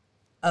of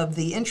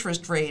the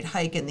interest rate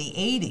hike in the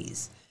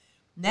 80s.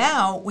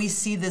 Now we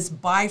see this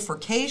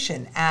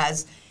bifurcation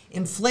as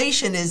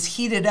inflation is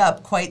heated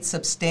up quite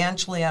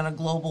substantially on a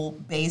global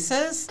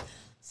basis.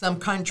 Some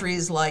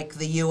countries like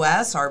the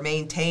U.S. are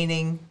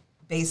maintaining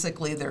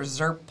basically their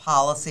ZIRP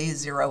policy,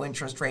 zero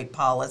interest rate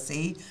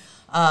policy.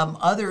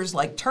 Others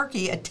like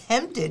Turkey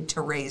attempted to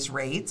raise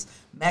rates,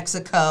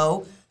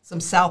 Mexico, some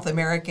South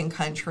American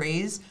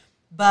countries.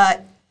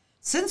 But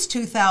since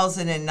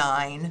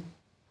 2009,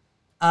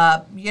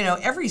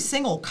 every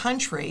single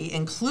country,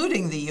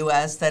 including the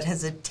U.S., that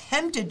has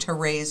attempted to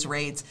raise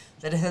rates,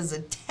 that has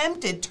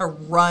attempted to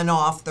run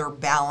off their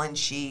balance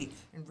sheet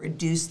and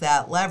reduce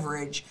that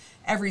leverage,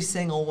 every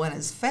single one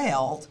has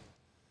failed.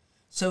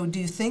 So do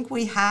you think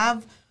we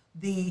have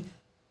the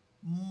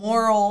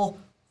moral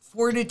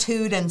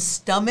fortitude and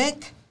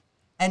stomach?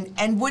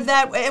 And would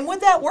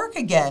that work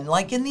again,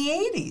 like in the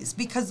 80s?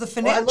 Because the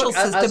financial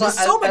system is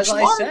so much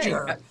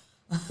larger.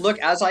 Look,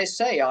 as I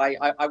say,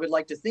 I would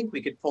like to think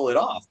we could pull it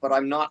off, but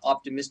I'm not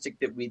optimistic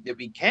that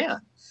we can.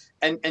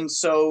 And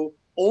so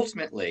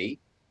ultimately,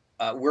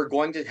 we're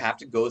going to have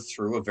to go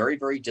through a very,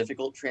 very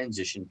difficult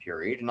transition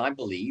period. And I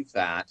believe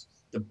that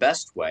the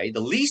best way, the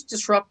least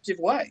disruptive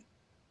way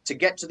to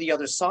get to the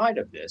other side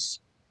of this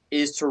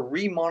is to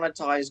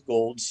remonetize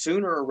gold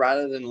sooner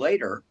rather than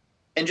later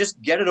and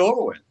just get it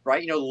over with,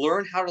 right?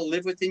 Learn how to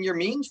live within your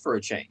means for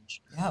a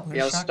change.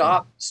 Yeah,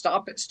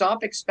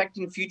 stop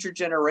expecting future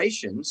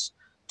generations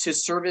to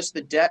service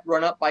the debt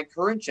run up by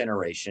current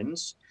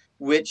generations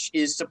which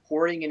is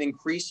supporting an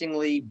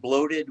increasingly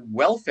bloated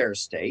welfare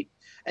state.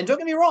 And don't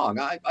get me wrong,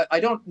 I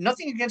don't,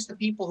 nothing against the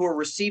people who are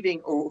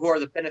receiving or who are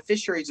the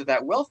beneficiaries of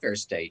that welfare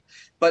state,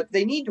 but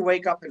they need to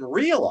wake up and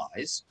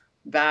realize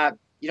that,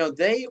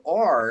 they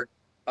are,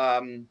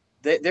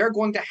 they're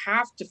going to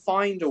have to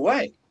find a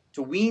way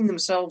to wean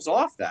themselves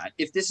off that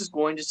if this is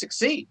going to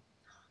succeed.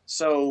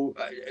 So,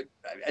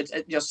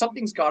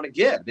 something's got to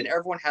give, and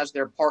everyone has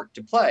their part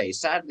to play.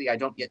 Sadly, I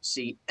don't yet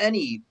see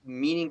any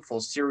meaningful,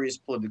 serious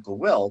political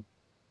will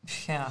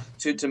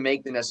to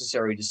make the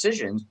necessary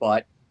decisions.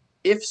 But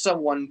if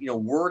someone,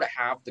 were to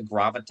have the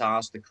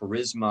gravitas, the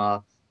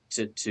charisma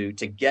to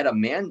get a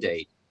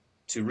mandate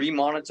to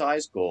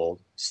remonetize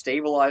gold,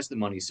 stabilize the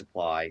money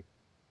supply,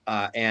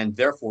 and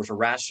therefore to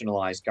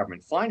rationalize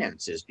government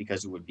finances,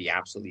 because it would be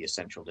absolutely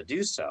essential to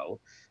do so.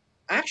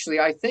 Actually,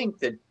 I think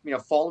that,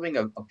 following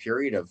a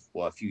period of,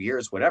 a few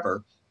years,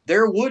 whatever,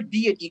 there would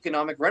be an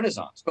economic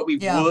renaissance, but we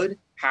would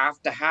have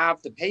to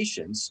have the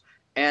patience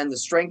and the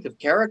strength of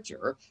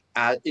character,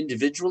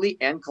 individually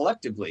and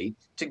collectively,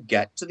 to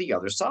get to the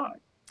other side.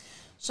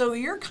 So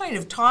you're kind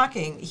of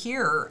talking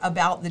here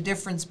about the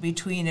difference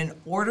between an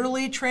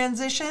orderly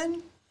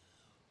transition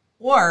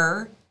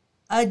or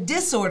a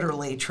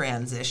disorderly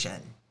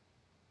transition.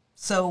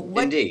 So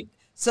what? Indeed.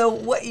 So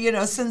what,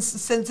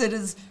 since it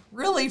is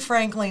really,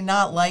 frankly,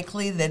 not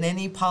likely that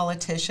any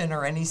politician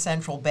or any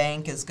central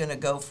bank is going to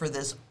go for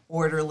this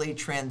orderly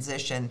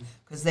transition,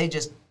 because they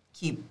just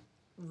keep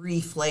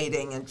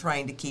reflating and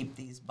trying to keep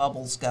these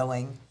bubbles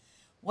going.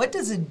 What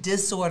does a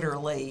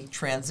disorderly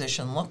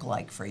transition look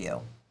like for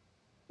you?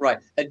 Right.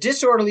 A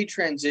disorderly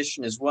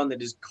transition is one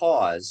that is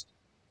caused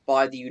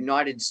by the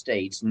United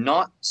States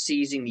not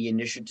seizing the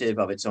initiative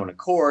of its own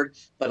accord,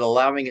 but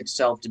allowing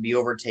itself to be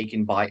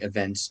overtaken by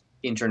events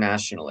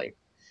internationally.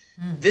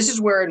 This is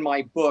where in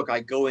my book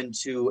I go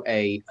into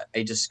a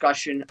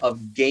discussion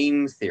of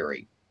game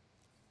theory.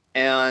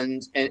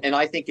 And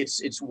I think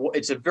it's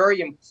a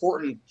very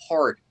important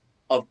part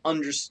of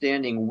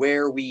understanding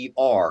where we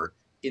are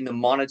in the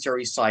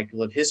monetary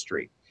cycle of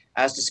history.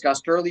 As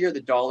discussed earlier,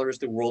 the dollar is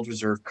the world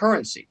reserve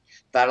currency.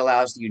 That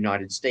allows the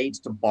United States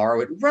to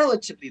borrow at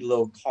relatively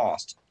low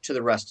cost to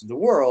the rest of the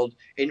world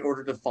in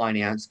order to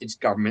finance its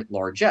government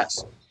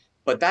largesse.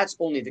 But that's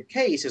only the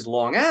case as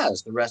long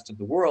as the rest of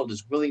the world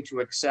is willing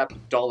to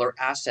accept dollar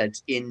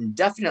assets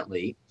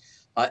indefinitely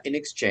in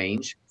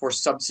exchange for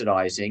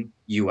subsidizing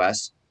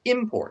U.S.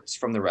 imports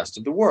from the rest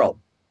of the world.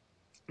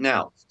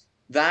 Now,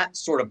 that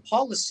sort of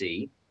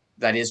policy,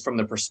 that is from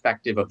the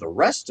perspective of the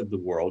rest of the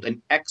world,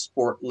 an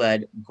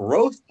export-led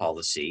growth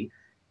policy,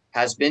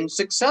 has been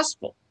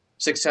successful.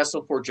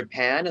 Successful for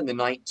Japan in the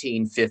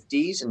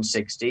 1950s and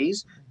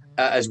 60s,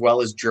 as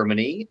well as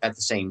Germany at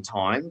the same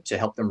time, to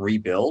help them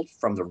rebuild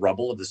from the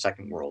rubble of the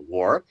Second World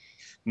War.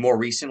 More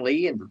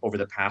recently, and over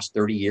the past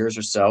 30 years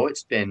or so,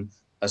 it's been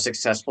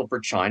successful for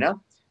China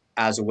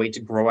as a way to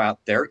grow out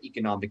their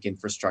economic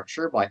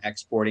infrastructure by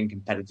exporting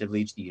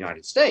competitively to the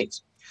United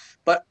States.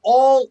 But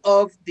all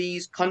of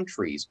these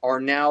countries are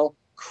now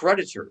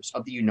creditors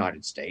of the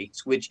United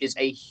States, which is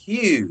a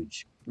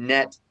huge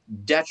net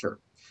debtor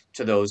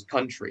to those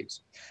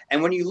countries.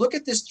 And when you look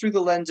at this through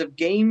the lens of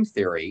game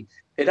theory,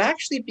 it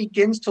actually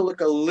begins to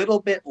look a little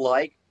bit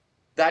like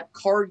that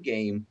card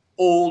game,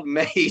 Old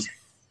Maid,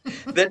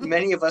 that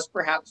many of us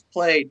perhaps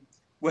played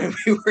when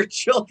we were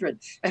children.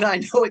 And I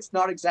know it's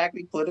not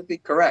exactly politically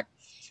correct,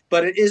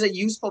 but it is a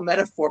useful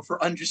metaphor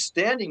for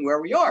understanding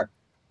where we are.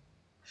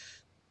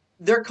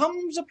 There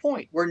comes a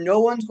point where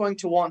no one's going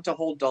to want to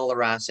hold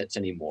dollar assets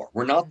anymore.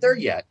 We're not there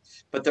yet,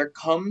 but there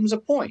comes a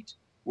point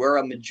where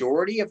a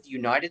majority of the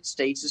United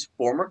States'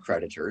 former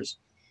creditors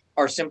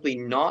are simply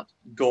not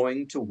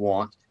going to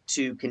want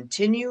to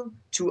continue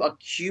to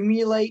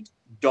accumulate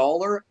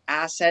dollar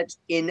assets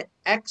in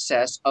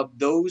excess of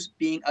those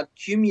being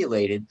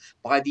accumulated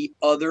by the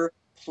other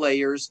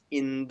players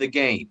in the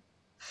game.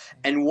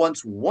 And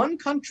once one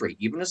country,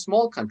 even a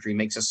small country,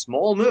 makes a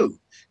small move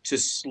to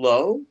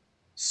slow,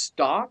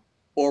 stop,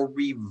 or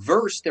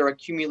reverse their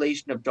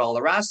accumulation of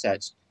dollar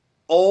assets,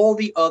 all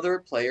the other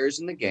players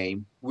in the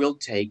game will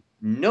take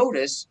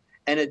notice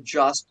and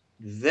adjust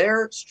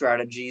their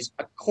strategies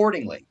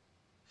accordingly.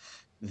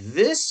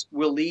 This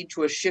will lead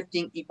to a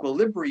shifting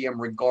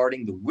equilibrium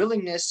regarding the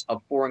willingness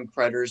of foreign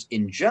creditors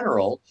in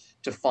general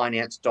to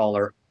finance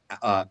dollar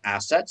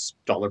assets,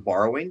 dollar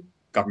borrowing,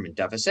 government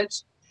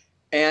deficits,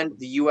 and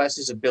the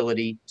U.S.'s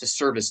ability to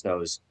service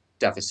those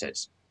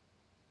deficits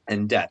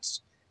and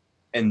debts.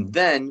 And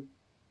then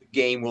the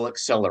game will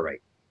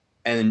accelerate,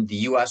 and the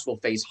U.S. will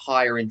face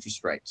higher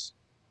interest rates.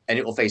 And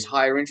it will face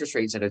higher interest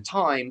rates at a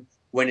time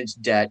when its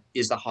debt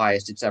is the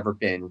highest it's ever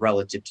been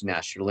relative to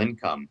national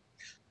income.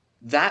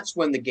 That's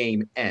when the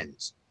game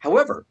ends.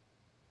 However,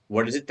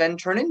 what does it then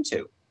turn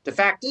into? The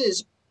fact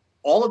is,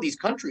 all of these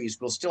countries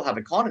will still have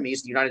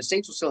economies. The United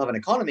States will still have an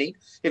economy.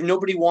 If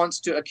nobody wants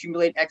to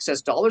accumulate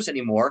excess dollars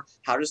anymore,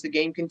 how does the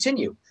game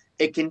continue?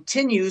 It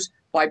continues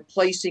by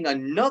placing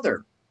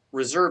another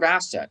reserve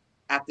asset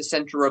at the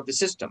center of the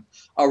system,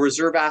 a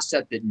reserve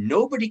asset that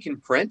nobody can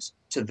print,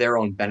 to their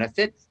own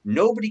benefit.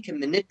 Nobody can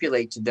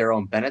manipulate to their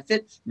own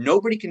benefit.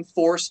 Nobody can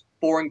force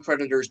foreign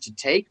creditors to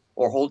take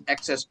or hold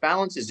excess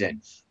balances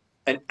in.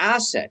 An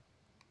asset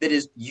that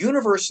is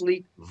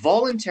universally,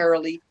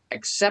 voluntarily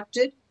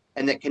accepted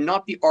and that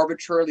cannot be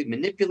arbitrarily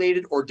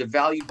manipulated or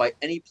devalued by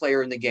any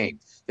player in the game.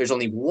 There's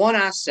only one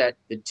asset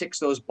that ticks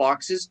those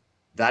boxes.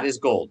 That is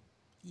gold.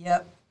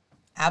 Yep,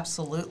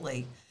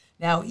 absolutely.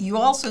 Now, you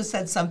also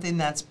said something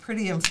that's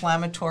pretty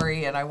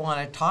inflammatory, and I want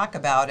to talk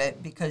about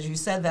it because you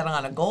said that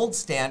on a gold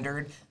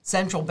standard,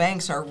 central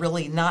banks are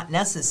really not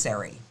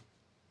necessary.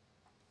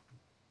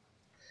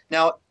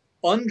 Now,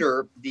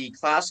 under the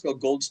classical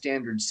gold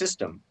standard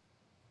system,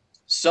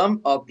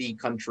 some of the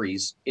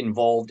countries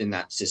involved in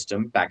that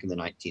system back in the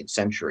 19th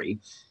century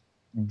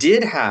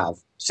did have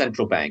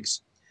central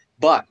banks,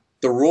 but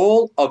the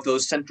role of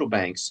those central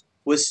banks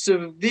was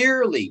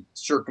severely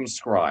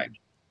circumscribed.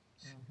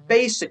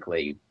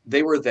 Basically,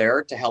 they were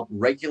there to help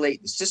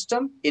regulate the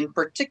system, in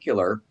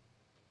particular,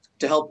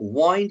 to help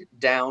wind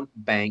down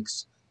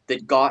banks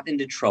that got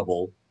into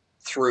trouble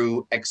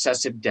through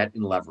excessive debt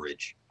and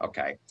leverage.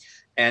 Okay.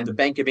 And the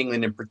Bank of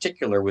England in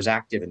particular was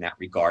active in that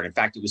regard. In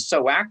fact, it was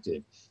so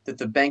active that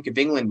the Bank of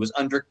England was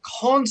under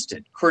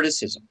constant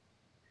criticism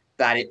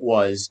that it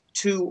was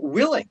too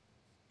willing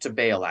to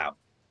bail out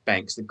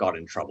banks that got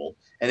in trouble,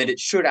 and that it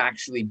should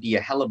actually be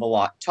a hell of a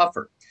lot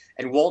tougher.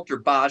 And Walter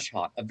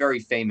Bagehot, a very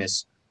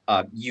famous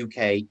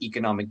UK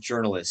economic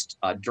journalist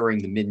during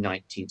the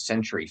mid-19th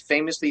century,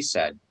 famously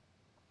said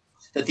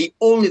that the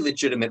only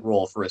legitimate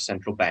role for a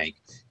central bank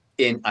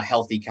in a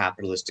healthy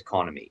capitalist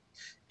economy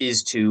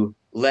is to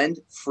lend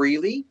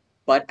freely,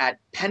 but at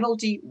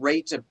penalty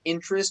rates of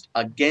interest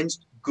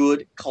against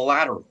good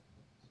collateral.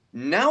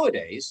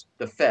 Nowadays,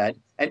 the Fed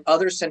and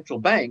other central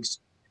banks,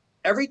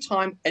 every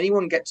time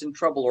anyone gets in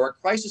trouble or a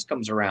crisis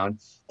comes around,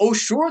 oh,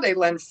 sure, they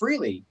lend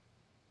freely,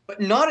 but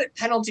not at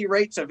penalty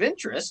rates of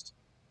interest,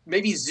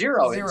 maybe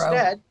zero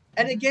instead,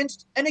 and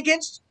against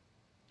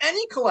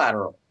any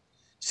collateral.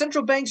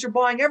 Central banks are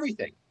buying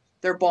everything.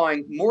 They're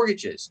buying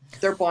mortgages.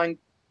 They're buying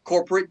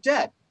corporate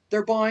debt.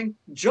 They're buying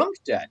junk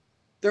debt.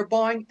 They're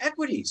buying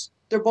equities.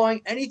 They're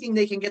buying anything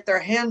they can get their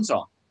hands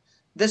on.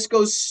 This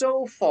goes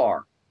so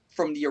far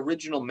from the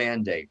original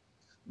mandate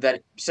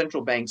that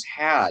central banks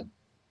had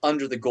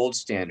under the gold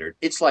standard.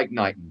 It's like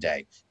night and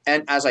day.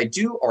 And as I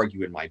do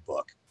argue in my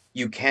book,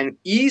 you can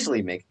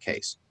easily make a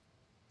case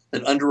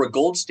that under a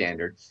gold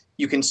standard,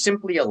 you can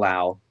simply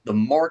allow the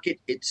market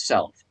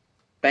itself,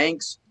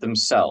 banks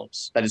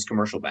themselves, that is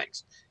commercial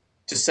banks,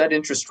 to set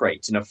interest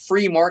rates in a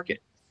free market.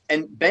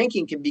 And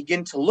banking can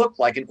begin to look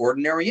like an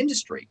ordinary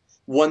industry,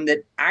 one that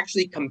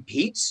actually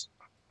competes,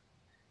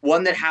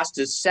 one that has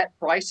to set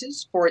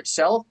prices for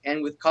itself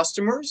and with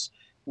customers,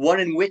 one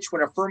in which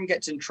when a firm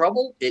gets in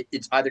trouble,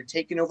 it's either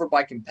taken over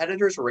by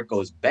competitors or it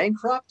goes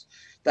bankrupt.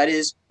 That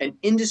is an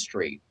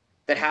industry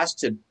that has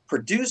to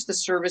produce the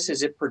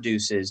services it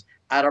produces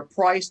at a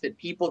price that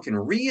people can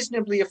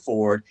reasonably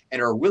afford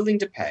and are willing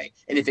to pay.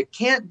 And if it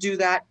can't do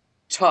that,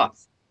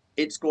 tough,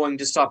 it's going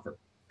to suffer.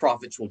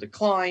 Profits will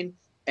decline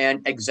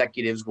and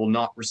executives will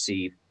not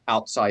receive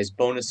outsized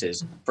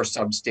bonuses for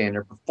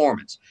substandard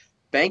performance.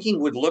 Banking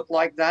would look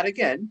like that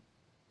again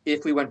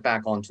if we went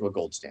back onto a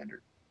gold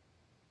standard.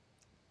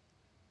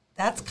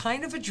 That's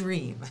kind of a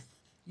dream,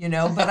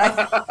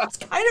 but it's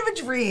kind of a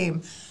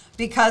dream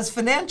because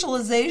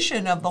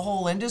financialization of the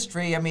whole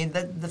industry, I mean,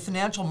 the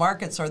financial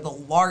markets are the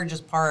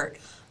largest part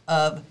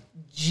of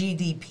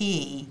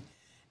GDP,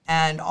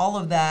 and all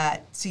of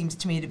that seems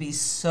to me to be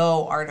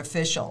so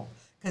artificial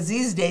because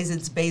these days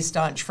it's based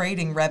on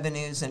trading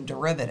revenues and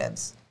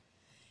derivatives.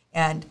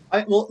 And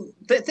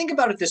think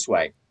about it this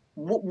way.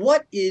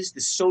 What is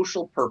the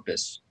social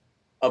purpose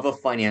of a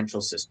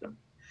financial system?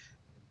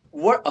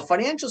 What a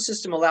financial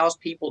system allows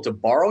people to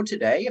borrow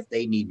today if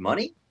they need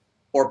money,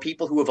 or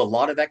people who have a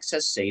lot of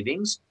excess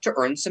savings to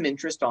earn some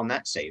interest on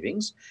that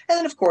savings. And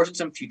then, of course, at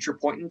some future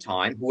point in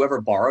time, whoever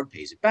borrowed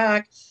pays it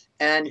back,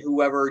 and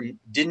whoever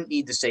didn't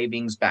need the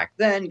savings back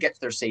then gets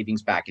their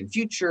savings back in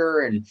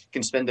future and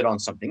can spend it on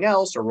something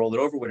else or roll it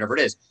over, whatever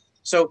it is.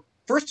 So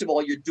first of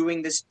all, you're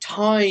doing this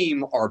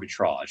time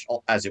arbitrage,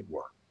 as it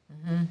were.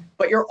 Mm-hmm.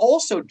 But you're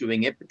also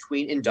doing it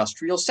between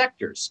industrial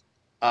sectors.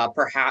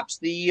 Perhaps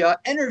the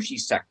energy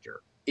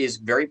sector is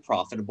very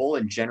profitable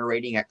in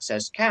generating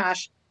excess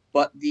cash,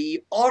 but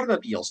the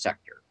automobile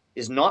sector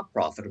is not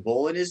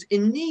profitable and is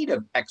in need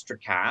of extra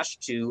cash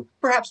to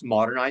perhaps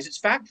modernize its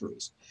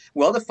factories.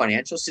 Well, the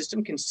financial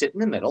system can sit in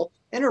the middle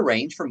and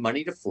arrange for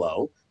money to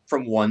flow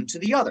from one to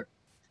the other.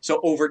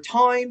 So over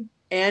time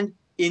and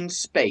in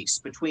space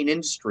between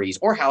industries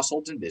or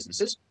households and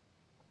businesses,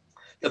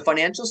 the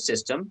financial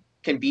system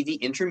can be the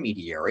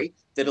intermediary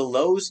that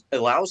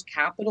allows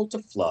capital to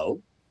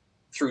flow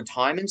through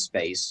time and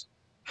space,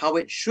 how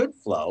it should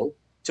flow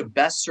to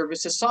best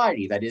service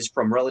society, that is,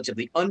 from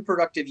relatively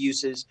unproductive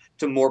uses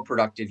to more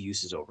productive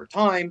uses over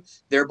time,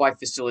 thereby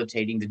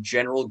facilitating the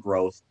general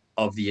growth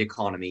of the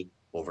economy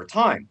over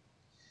time.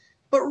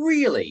 But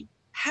really,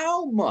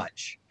 how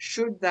much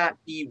should that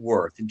be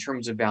worth in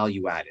terms of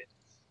value added?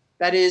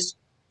 That is,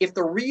 if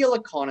the real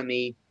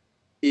economy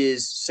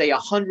is, say,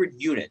 100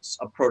 units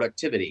of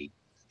productivity,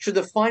 should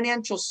the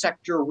financial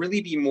sector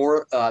really be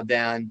more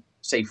than,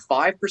 say,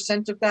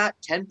 5% of that,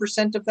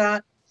 10% of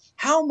that?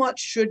 How much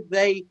should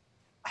they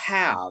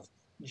have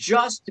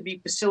just to be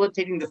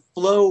facilitating the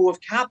flow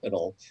of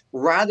capital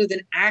rather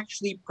than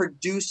actually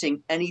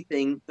producing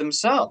anything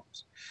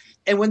themselves?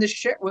 And when the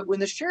share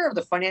of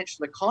the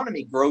financial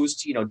economy grows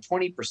to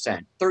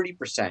 20%,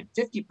 30%,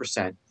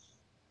 50%,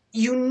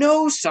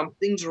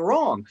 something's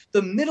wrong.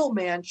 The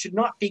middleman should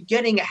not be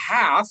getting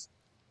half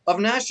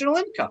of national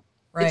income.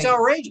 Right. It's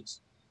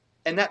outrageous.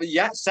 And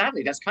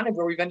sadly, that's kind of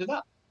where we've ended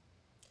up.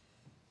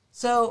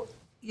 So,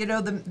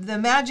 the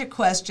magic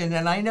question,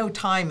 and I know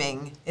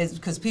timing is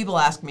because people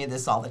ask me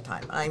this all the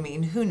time. I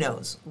mean, who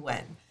knows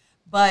when?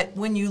 But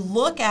when you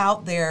look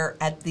out there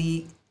at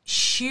the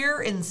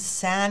sheer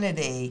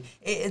insanity,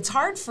 it's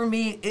hard for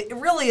me. It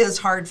really is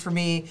hard for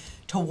me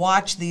to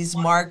watch these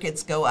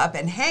markets go up.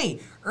 And hey,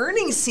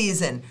 earnings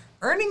season,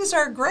 earnings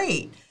are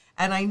great.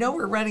 And I know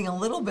we're running a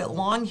little bit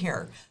long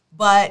here,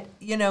 but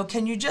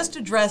can you just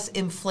address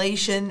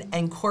inflation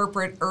and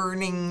corporate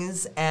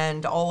earnings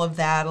and all of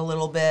that a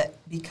little bit?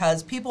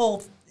 Because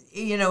people,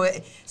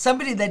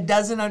 somebody that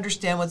doesn't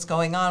understand what's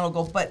going on will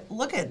go, but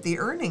look at the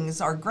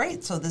earnings are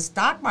great. So the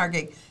stock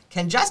market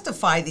can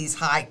justify these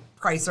high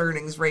price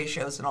earnings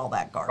ratios and all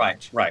that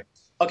garbage. Right.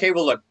 Okay,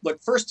 well,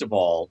 look. First of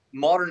all,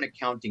 modern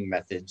accounting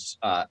methods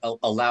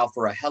allow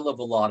for a hell of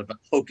a lot of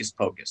hocus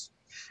pocus,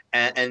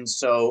 and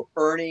so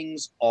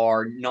earnings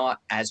are not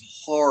as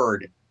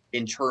hard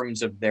in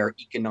terms of their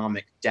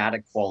economic data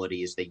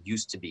quality as they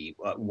used to be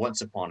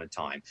once upon a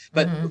time.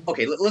 But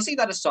okay, let's leave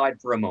that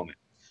aside for a moment.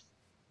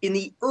 In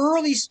the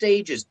early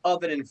stages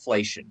of an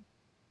inflation,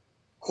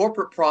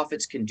 corporate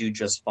profits can do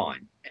just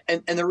fine.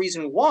 And the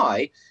reason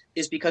why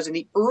is because in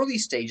the early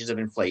stages of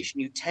inflation,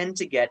 you tend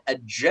to get a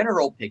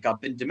general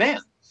pickup in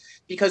demand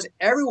because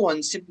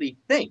everyone simply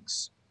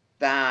thinks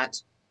that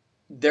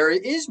there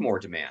is more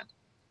demand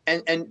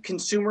and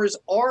consumers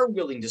are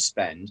willing to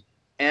spend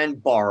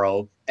and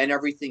borrow and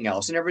everything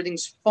else, and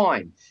everything's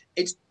fine.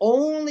 It's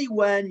only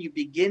when you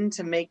begin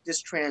to make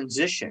this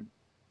transition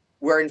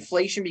where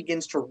inflation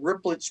begins to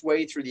ripple its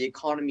way through the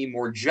economy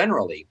more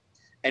generally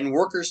and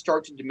workers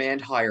start to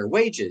demand higher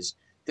wages,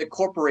 that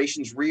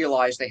corporations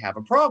realize they have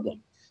a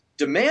problem.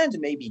 Demand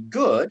may be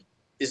good.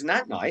 Isn't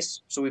that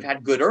nice? So we've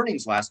had good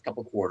earnings last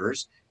couple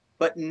quarters,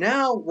 but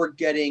now we're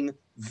getting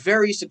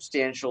very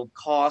substantial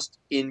cost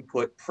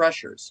input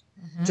pressures.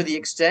 To the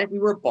extent we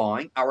were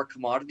buying our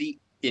commodity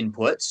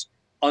inputs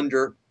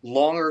under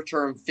longer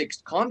term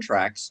fixed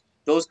contracts,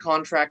 those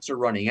contracts are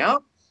running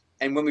out.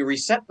 And when we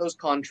reset those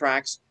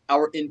contracts,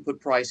 our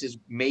input prices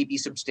may be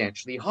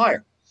substantially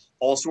higher.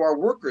 Also, our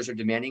workers are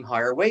demanding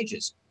higher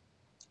wages.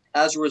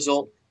 As a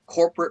result,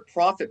 corporate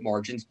profit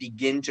margins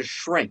begin to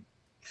shrink.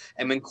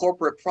 And when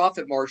corporate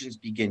profit margins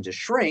begin to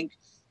shrink,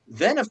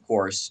 then, of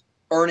course,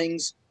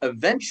 earnings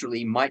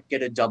eventually might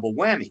get a double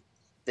whammy.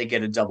 They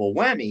get a double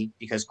whammy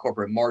because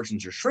corporate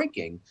margins are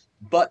shrinking,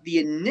 but the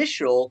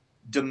initial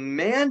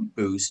demand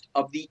boost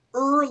of the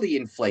early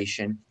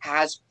inflation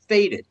has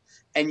faded,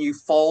 and you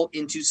fall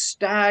into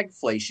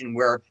stagflation,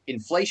 where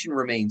inflation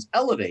remains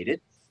elevated,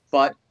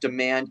 but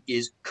demand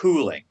is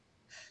cooling.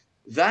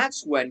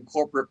 That's when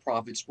corporate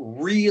profits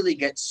really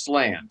get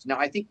slammed. Now,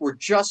 I think we're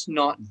just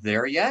not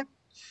there yet.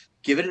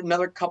 Give it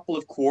another couple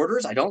of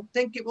quarters. I don't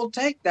think it will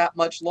take that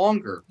much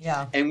longer.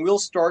 Yeah. And we'll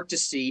start to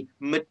see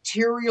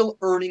material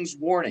earnings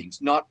warnings,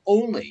 not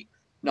only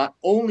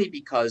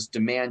because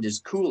demand is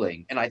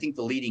cooling, and I think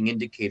the leading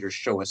indicators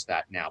show us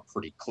that now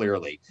pretty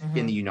clearly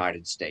in the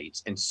United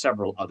States and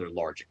several other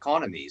large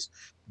economies,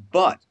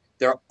 but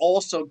they're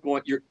also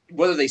going,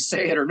 whether they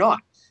say it or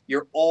not,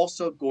 you're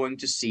also going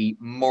to see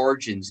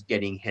margins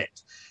getting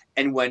hit.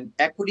 And when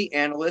equity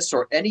analysts,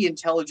 or any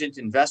intelligent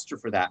investor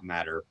for that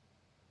matter,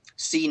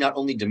 see not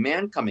only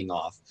demand coming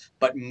off,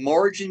 but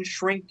margin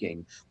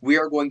shrinking, we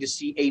are going to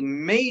see a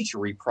major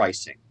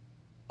repricing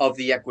of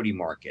the equity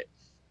market.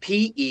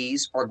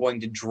 PEs are going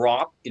to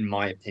drop, in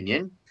my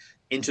opinion,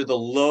 into the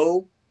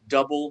low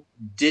double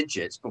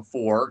digits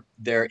before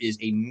there is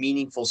a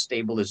meaningful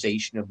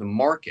stabilization of the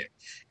market.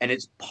 And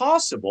it's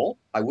possible,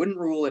 I wouldn't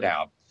rule it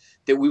out,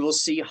 that we will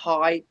see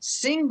high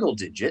single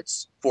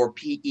digits for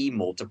PE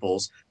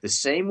multiples the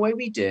same way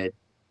we did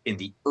in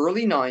the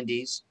early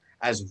 90s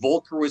as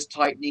Volcker was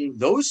tightening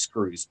those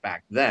screws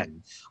back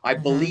then. I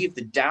believe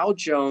the Dow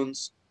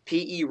Jones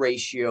PE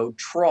ratio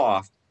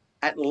troughed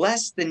at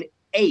less than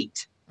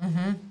 8.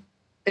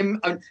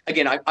 And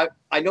again,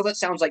 I know that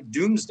sounds like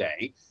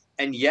doomsday,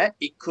 and yet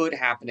it could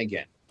happen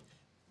again.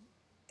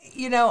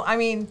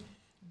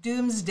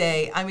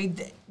 Doomsday.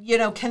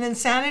 Can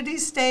insanity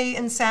stay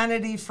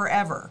insanity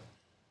forever?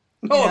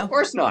 No, of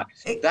course not.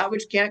 That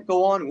which can't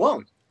go on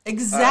won't.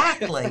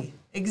 Exactly.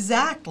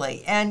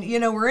 Exactly. And,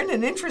 we're in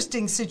an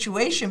interesting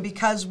situation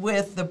because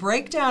with the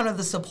breakdown of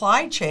the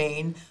supply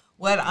chain,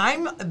 what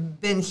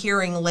I've been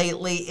hearing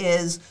lately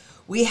is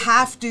we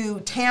have to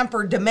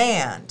tamper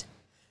demand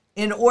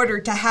in order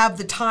to have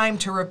the time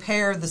to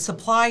repair the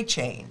supply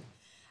chain.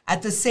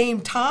 at the same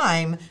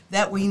time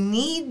that we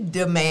need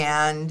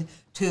demand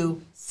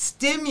to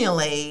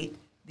stimulate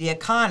the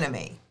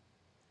economy.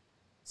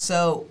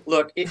 So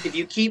look, if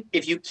you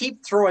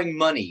keep throwing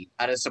money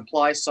at a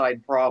supply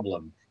side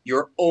problem,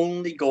 you're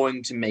only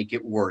going to make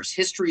it worse.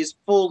 History is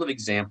full of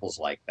examples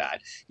like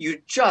that. You're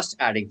just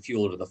adding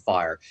fuel to the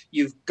fire.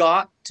 You've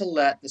got to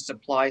let the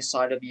supply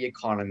side of the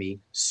economy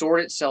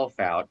sort itself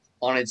out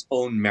on its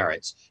own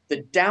merits.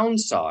 The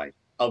downside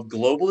of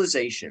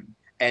globalization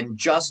and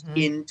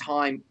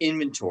just-in-time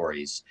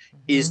inventories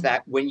is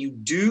that when you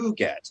do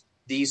get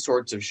these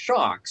sorts of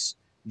shocks,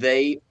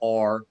 they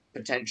are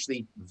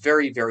potentially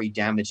very, very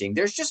damaging.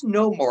 There's just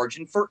no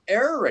margin for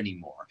error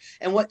anymore.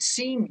 And what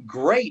seemed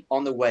great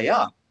on the way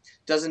up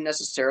doesn't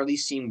necessarily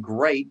seem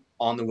great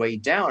on the way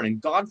down. And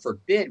God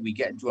forbid we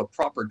get into a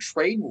proper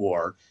trade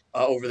war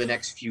over the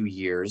next few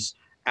years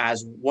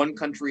as one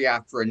country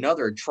after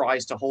another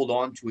tries to hold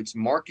on to its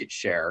market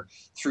share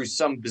through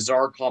some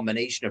bizarre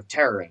combination of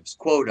tariffs,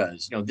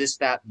 quotas, this,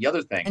 that, the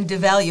other thing. And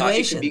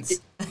devaluations.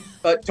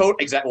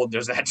 Exactly. Well,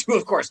 there's that too,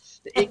 of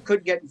course. It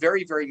could get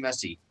very, very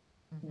messy.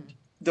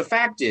 The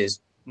fact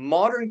is,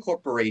 modern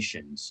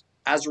corporations,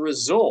 as a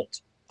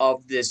result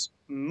of this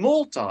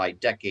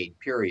multi-decade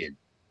period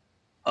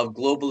of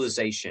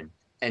globalization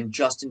and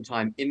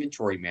just-in-time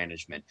inventory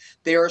management,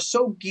 they are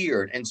so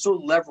geared and so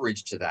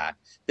leveraged to that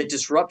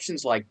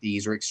disruptions like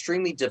these are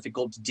extremely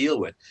difficult to deal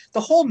with.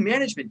 The whole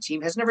management team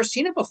has never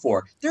seen it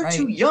before. They're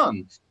too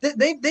young.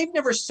 They've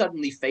never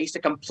suddenly faced a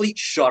complete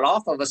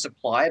shutoff of a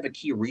supply of a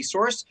key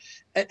resource.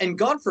 And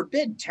God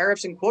forbid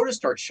tariffs and quotas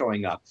start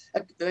showing up.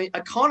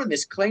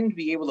 Economists claim to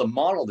be able to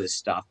model this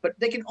stuff, but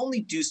they can only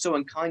do so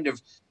in kind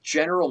of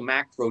general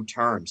macro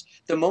terms.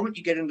 The moment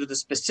you get into the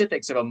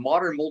specifics of a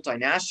modern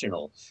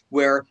multinational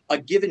where a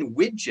given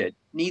widget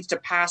needs to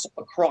pass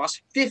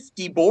across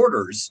 50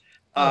 borders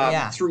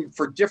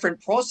for different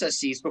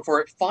processes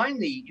before it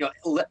finally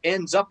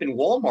ends up in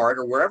Walmart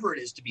or wherever it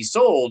is to be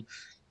sold.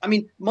 I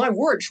mean, my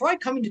word, try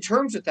coming to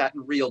terms with that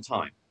in real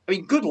time. I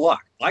mean, good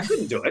luck. I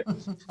couldn't do it,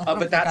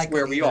 but that's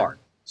where we are.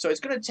 So it's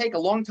going to take a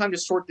long time to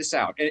sort this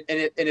out. And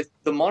if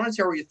the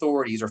monetary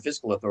authorities or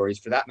fiscal authorities,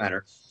 for that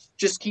matter,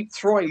 just keep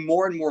throwing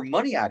more and more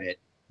money at it,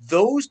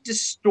 those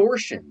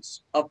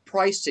distortions of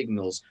price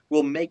signals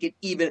will make it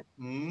even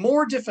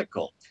more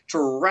difficult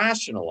to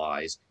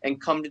rationalize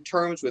and come to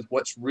terms with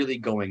what's really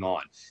going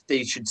on.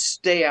 They should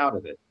stay out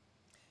of it.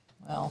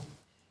 Well,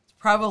 it's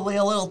probably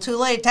a little too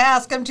late to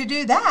ask them to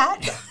do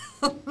that.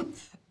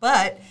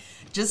 But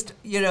just,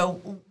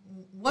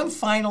 one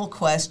final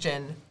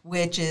question,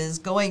 which is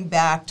going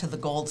back to the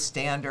gold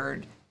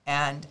standard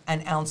and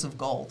an ounce of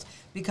gold.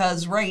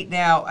 Because right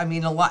now,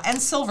 a lot,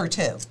 and silver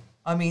too.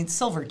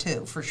 Silver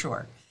too, for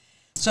sure.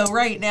 So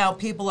right now,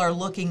 people are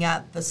looking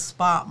at the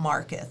spot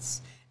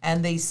markets,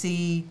 and they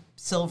see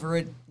silver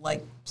at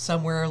like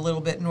somewhere a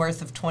little bit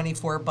north of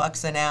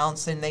 $24 an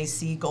ounce, and they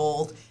see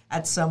gold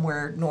at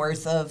somewhere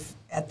north of,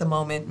 at the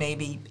moment,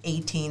 maybe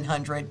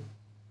 1,800,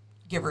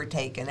 give or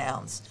take an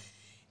ounce.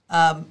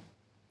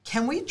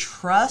 Can we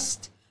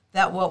trust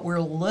that what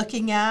we're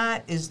looking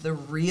at is the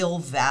real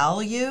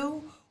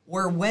value?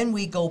 Or when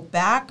we go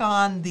back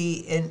on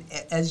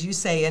as you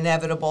say,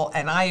 inevitable,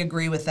 and I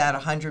agree with that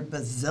 100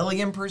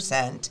 bazillion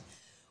 %,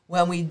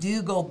 when we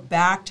do go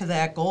back to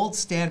that gold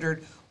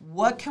standard,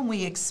 what can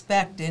we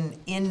expect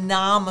in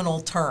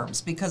nominal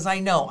terms? Because I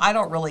know I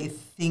don't really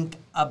think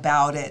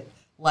about it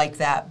like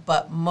that,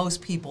 but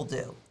most people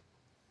do.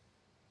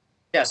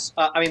 Yes.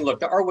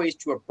 Look, there are ways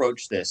to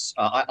approach this.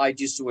 I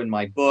do so in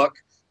my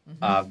book.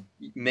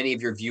 Many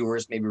of your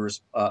viewers may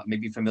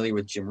be familiar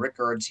with Jim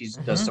Rickards. He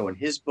does so in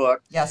his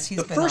book. Yes,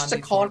 he's been on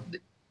before.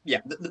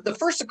 The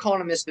first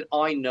economist that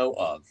I know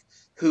of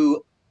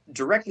who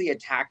directly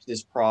attacked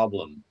this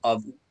problem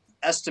of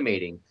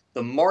estimating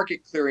the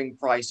market clearing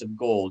price of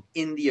gold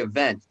in the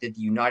event that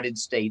the United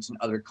States and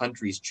other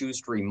countries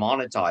choose to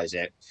remonetize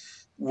it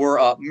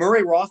were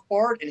Murray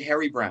Rothbard and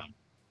Harry Brown.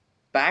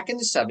 Back in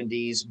the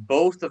 70s,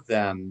 both of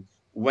them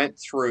went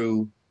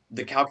through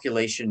the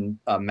calculation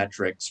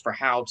metrics for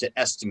how to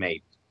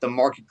estimate the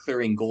market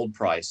clearing gold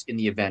price in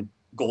the event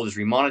gold is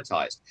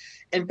remonetized.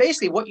 And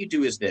basically what you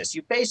do is this.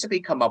 You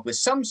basically come up with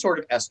some sort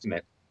of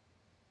estimate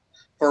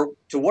for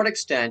to what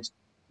extent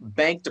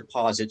bank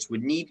deposits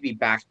would need to be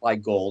backed by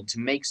gold to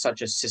make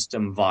such a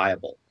system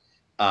viable,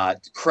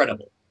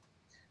 credible.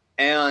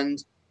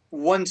 And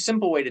one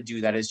simple way to do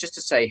that is just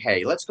to say,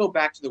 hey, let's go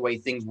back to the way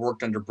things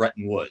worked under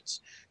Bretton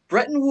Woods.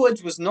 Bretton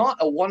Woods was not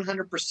a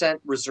 100%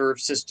 reserve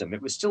system.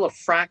 It was still a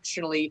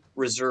fractionally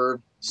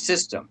reserved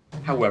system.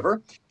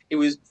 However, it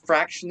was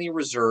fractionally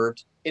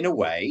reserved in a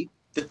way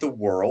that the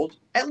world,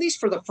 at least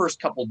for the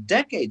first couple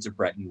decades of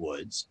Bretton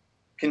Woods,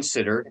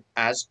 considered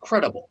as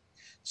credible.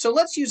 So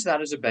let's use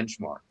that as a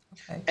benchmark.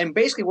 Okay. And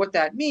basically what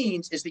that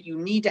means is that you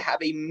need to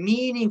have a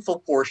meaningful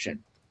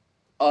portion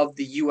of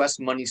the U.S.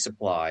 money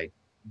supply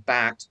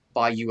backed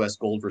by U.S.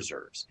 gold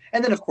reserves.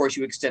 And then, of course,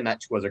 you extend that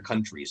to other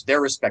countries.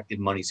 Their respective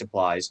money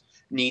supplies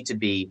need to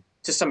be,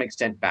 to some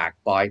extent,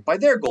 backed by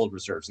their gold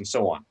reserves and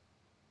so on.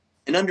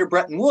 And under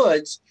Bretton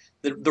Woods,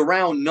 the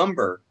round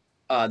number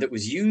that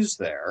was used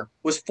there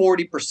was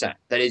 40%.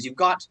 That is, you've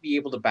got to be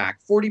able to back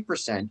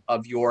 40%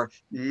 of your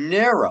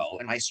narrow,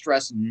 and I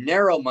stress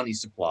narrow money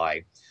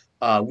supply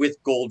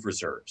with gold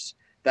reserves.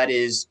 That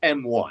is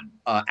M1,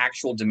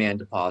 actual demand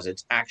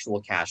deposits,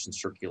 actual cash in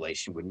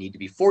circulation would need to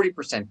be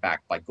 40%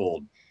 backed by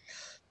gold.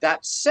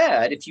 That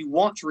said, if you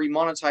want to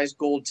remonetize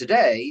gold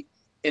today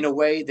in a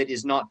way that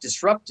is not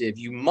disruptive,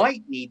 you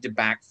might need to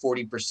back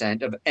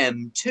 40% of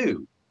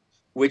M2,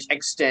 which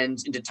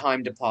extends into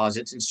time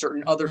deposits and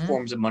certain other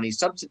forms of money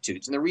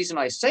substitutes. And the reason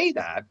I say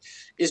that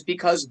is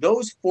because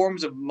those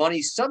forms of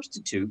money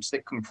substitutes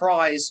that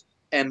comprise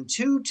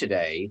M2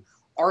 today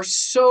are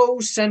so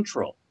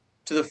central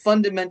to the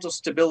fundamental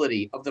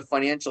stability of the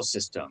financial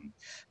system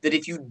that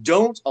if you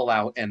don't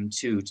allow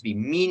M2 to be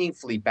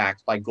meaningfully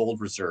backed by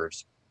gold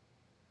reserves,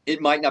 it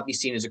might not be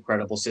seen as a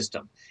credible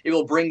system. It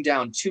will bring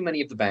down too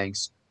many of the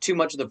banks, too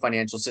much of the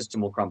financial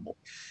system will crumble.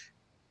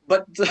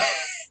 But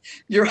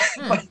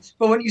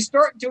but when you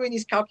start doing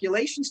these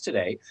calculations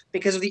today,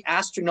 because of the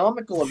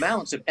astronomical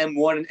amounts of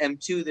M1 and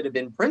M2 that have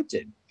been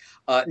printed,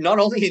 not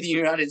only in the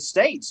United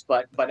States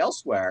but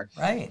elsewhere,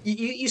 right?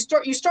 You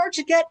start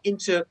to get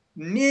into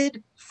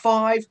mid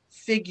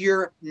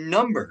 5-figure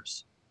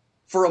numbers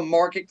for a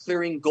market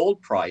clearing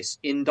gold price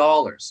in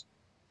dollars.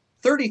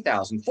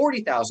 30,000,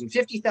 40,000,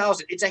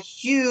 50,000. It's a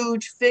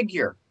huge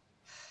figure.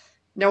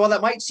 Now, while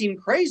that might seem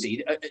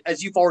crazy,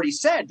 as you've already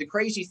said, the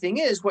crazy thing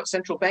is what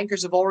central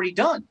bankers have already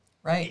done.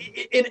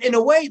 Right. In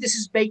a way, this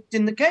is baked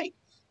in the cake.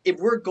 If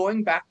we're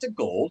going back to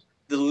gold,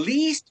 the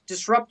least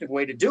disruptive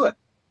way to do it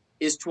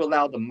is to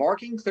allow the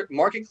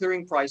market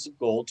clearing price of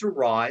gold to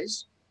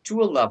rise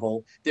to a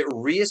level that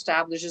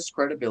reestablishes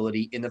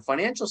credibility in the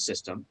financial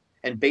system.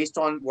 And based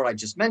on what I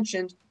just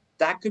mentioned,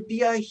 that could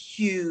be a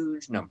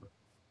huge number.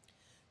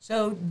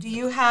 So do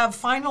you have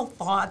final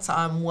thoughts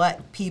on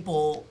what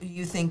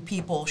you think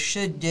people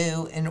should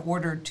do in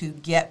order to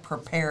get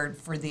prepared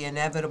for the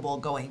inevitable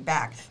going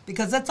back?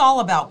 Because that's all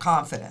about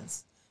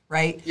confidence,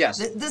 right? Yes.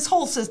 This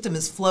whole system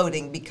is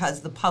floating because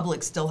the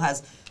public still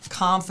has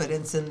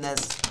confidence in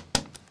this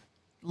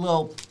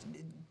little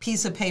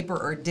piece of paper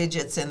or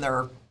digits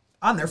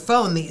on their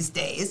phone these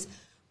days.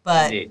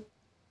 But, Indeed.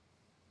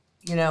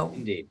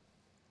 Indeed.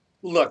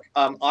 Look,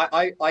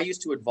 I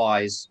used to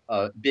advise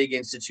big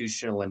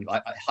institutional and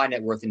high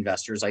net worth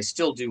investors. I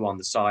still do on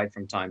the side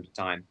from time to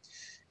time.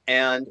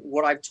 And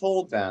what I've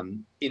told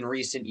them in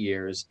recent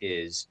years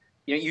is,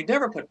 you'd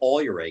never put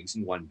all your eggs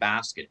in one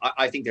basket.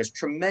 I think there's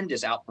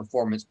tremendous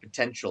outperformance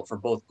potential for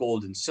both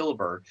gold and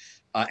silver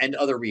and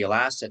other real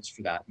assets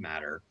for that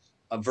matter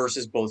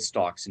versus both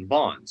stocks and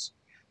bonds.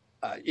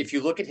 If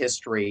you look at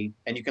history,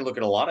 and you can look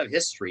at a lot of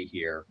history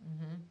here,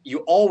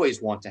 you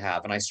always want to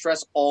have, and I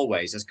stress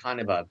always as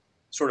kind of a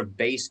sort of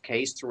base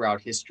case throughout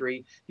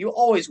history, you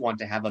always want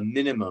to have a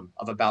minimum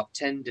of about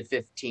 10 to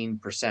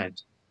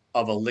 15%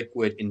 of a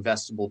liquid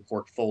investable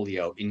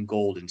portfolio in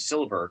gold and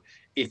silver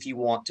if you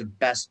want to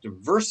best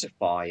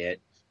diversify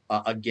it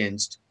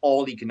against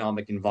all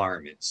economic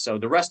environments. So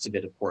the rest of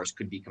it, of course,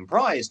 could be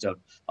comprised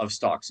of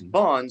stocks and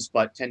bonds,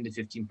 but 10 to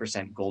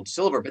 15% gold,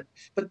 silver.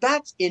 But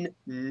that's in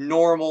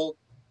normal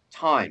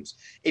times.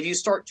 If you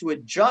start to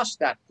adjust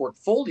that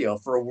portfolio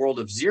for a world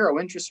of zero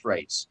interest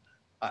rates,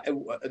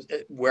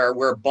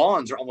 where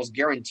bonds are almost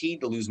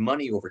guaranteed to lose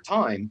money over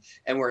time,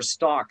 and where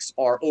stocks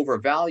are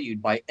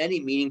overvalued by any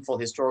meaningful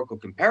historical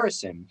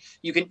comparison,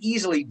 you can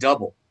easily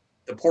double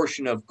the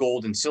portion of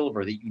gold and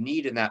silver that you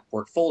need in that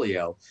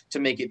portfolio to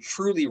make it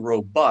truly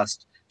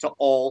robust to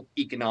all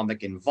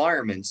economic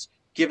environments,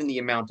 given the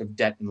amount of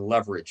debt and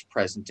leverage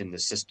present in the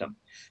system.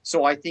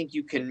 So I think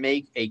you can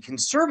make a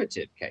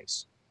conservative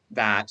case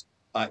that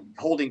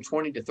holding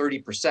 20 to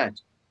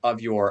 30% of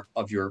your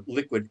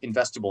liquid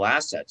investable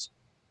assets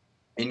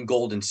in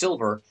gold and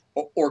silver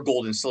or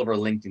gold and silver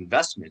linked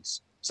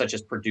investments, such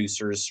as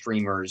producers,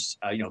 streamers,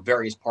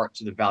 various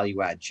parts of the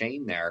value add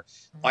chain there,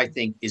 I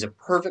think is a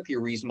perfectly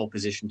reasonable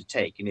position to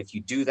take. And if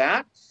you do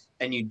that,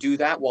 and you do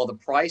that while the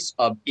price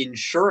of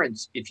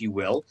insurance, if you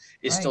will,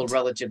 is still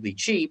relatively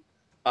cheap,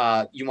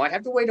 you might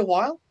have to wait a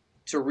while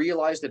to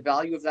realize the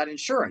value of that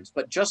insurance.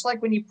 But just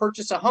like when you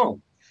purchase a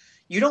home,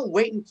 you don't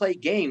wait and play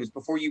games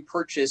before you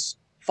purchase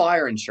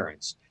fire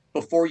insurance,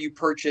 before you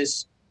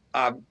purchase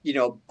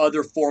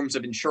other forms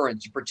of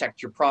insurance to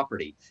protect your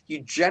property.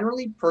 You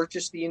generally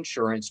purchase the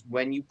insurance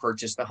when you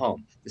purchase the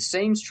home. The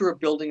same is true of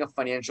building a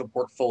financial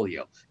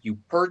portfolio. You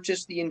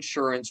purchase the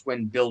insurance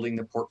when building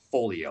the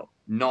portfolio,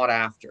 not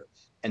after.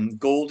 And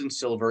gold and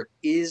silver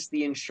is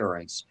the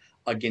insurance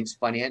against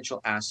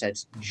financial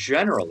assets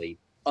generally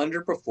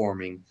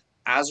underperforming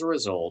as a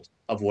result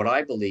of what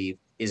I believe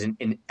is an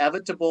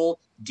inevitable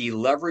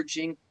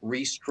deleveraging,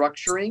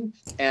 restructuring,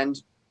 and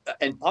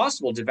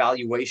possible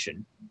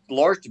devaluation,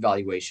 large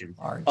devaluation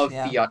of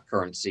fiat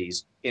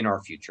currencies in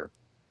our future.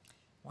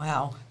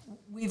 Wow.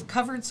 We've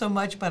covered so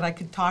much, but I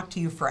could talk to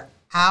you for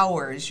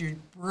hours. You're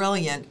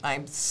brilliant.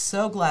 I'm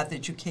so glad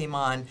that you came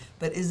on.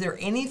 But is there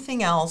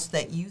anything else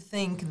that you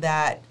think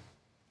that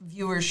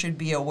viewers should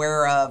be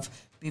aware of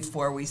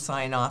before we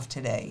sign off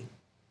today?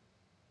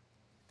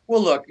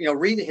 Well, look,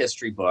 read the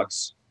history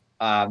books.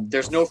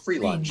 There's no free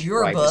Read lunch,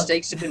 your right? book.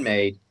 Mistakes have been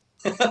made.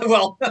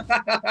 Well,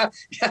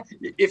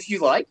 if you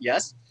like,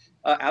 yes,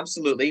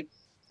 absolutely.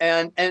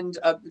 And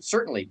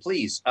certainly,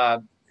 please,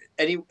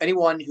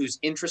 anyone who's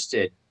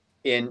interested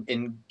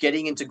in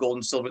getting into gold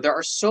and silver, there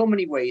are so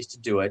many ways to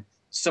do it.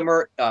 Some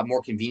are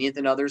more convenient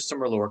than others.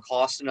 Some are lower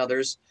cost than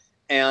others.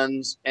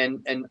 And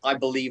I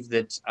believe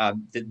that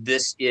that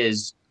this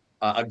is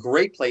a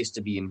great place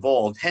to be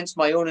involved. Hence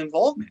my own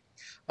involvement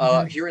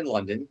here in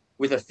London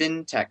with a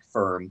fintech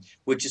firm,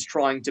 which is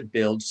trying to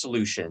build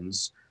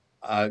solutions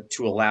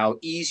to allow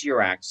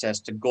easier access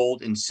to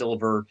gold and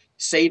silver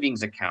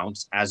savings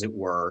accounts, as it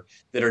were,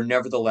 that are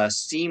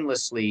nevertheless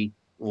seamlessly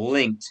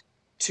linked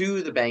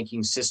to the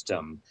banking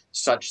system,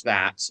 such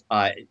that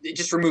it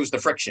just removes the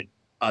friction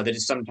that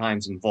is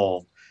sometimes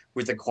involved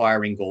with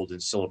acquiring gold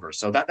and silver.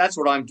 So that's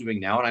what I'm doing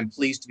now, and I'm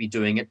pleased to be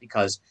doing it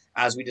because,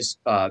 as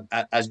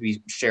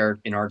we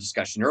shared in our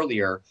discussion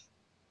earlier,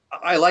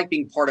 I like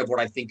being part of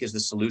what I think is the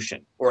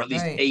solution, or at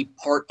least Right. a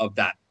part of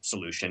that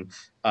solution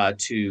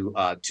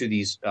to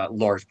these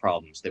large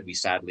problems that we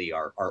sadly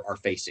are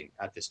facing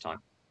at this time.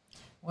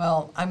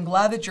 Well, I'm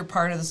glad that you're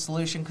part of the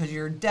solution because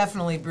you're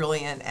definitely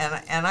brilliant.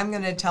 And I'm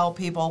going to tell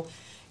people,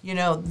 you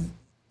know,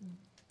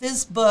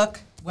 this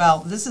book, well,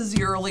 this is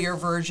the earlier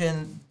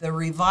version, the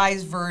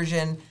revised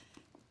version.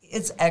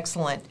 It's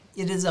excellent.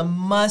 It is a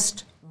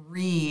must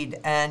read,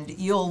 and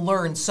you'll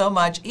learn so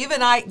much.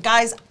 Even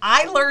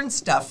I learned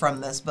stuff from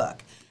this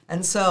book.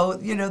 And so,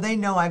 you know, they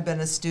know I've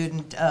been a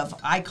student of,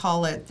 I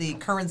call it the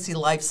currency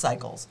life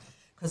cycles.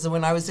 Because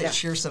when I was at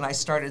Shearson, I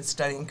started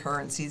studying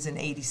currencies in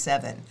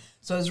 '87.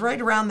 So it was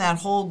right around that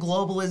whole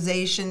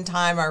globalization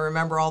time. I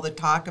remember all the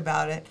talk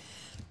about it.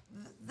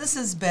 This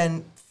has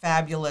been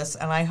fabulous,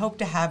 and I hope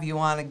to have you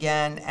on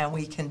again and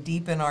we can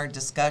deepen our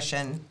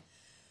discussion.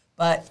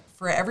 But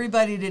for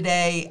everybody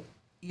today,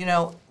 you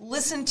know,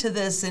 listen to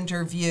this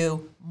interview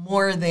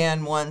more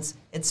than once.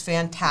 It's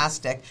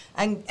fantastic.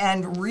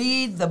 And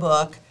read the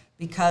book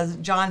because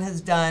John has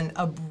done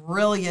a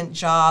brilliant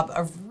job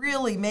of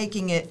really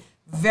making it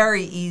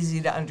very easy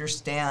to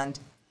understand.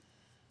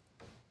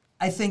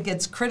 I think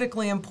it's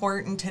critically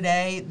important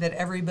today that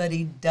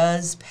everybody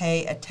does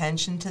pay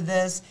attention to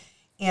this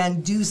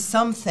and do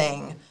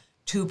something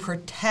to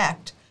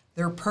protect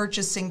their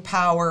purchasing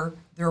power,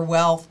 their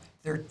wealth,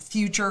 their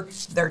future,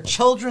 their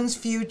children's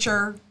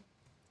future,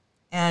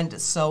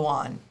 and so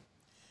on.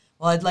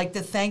 Well, I'd like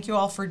to thank you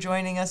all for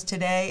joining us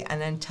today,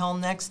 and until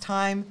next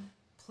time,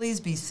 please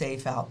be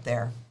safe out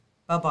there.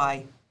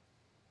 Bye-bye.